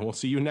coming, and we'll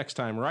see you next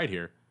time right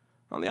here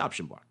on the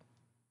Option Block.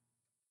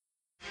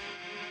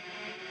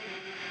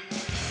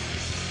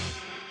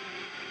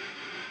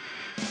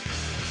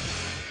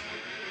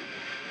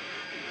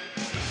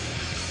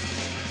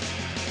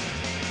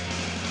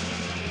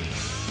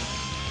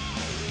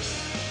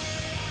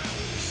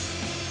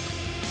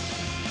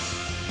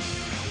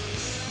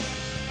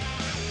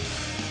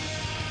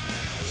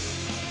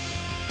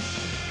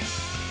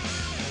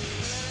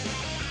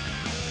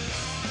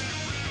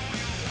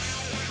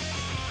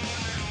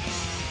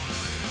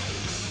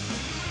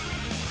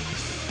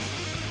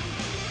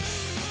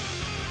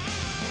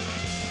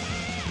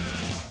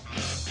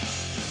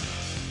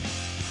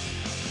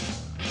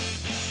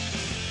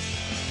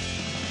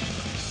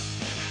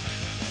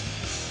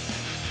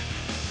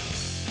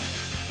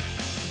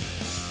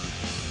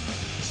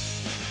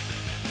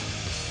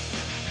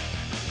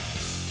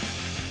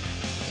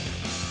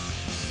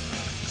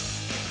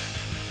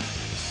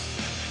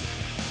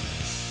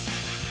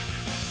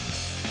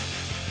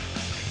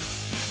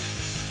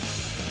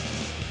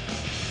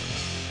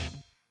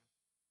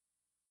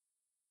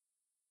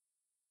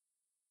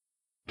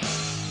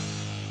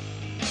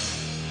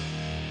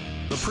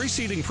 The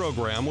preceding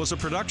program was a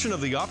production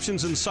of the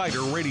Options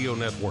Insider Radio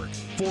Network.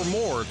 For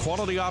more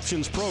quality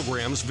options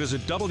programs,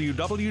 visit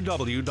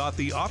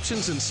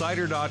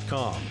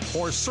www.theoptionsinsider.com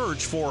or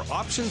search for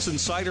Options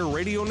Insider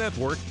Radio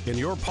Network in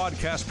your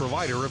podcast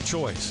provider of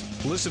choice.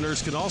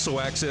 Listeners can also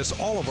access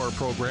all of our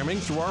programming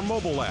through our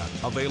mobile app,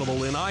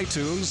 available in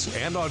iTunes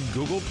and on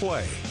Google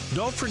Play.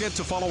 Don't forget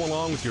to follow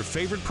along with your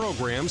favorite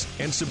programs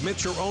and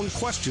submit your own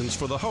questions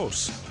for the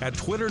hosts at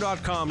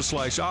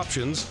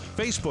twitter.com/options,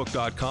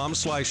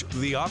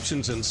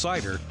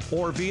 facebook.com/theoptionsinsider,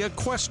 or via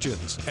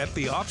questions at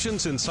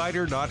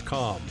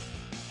theoptionsinsider.com.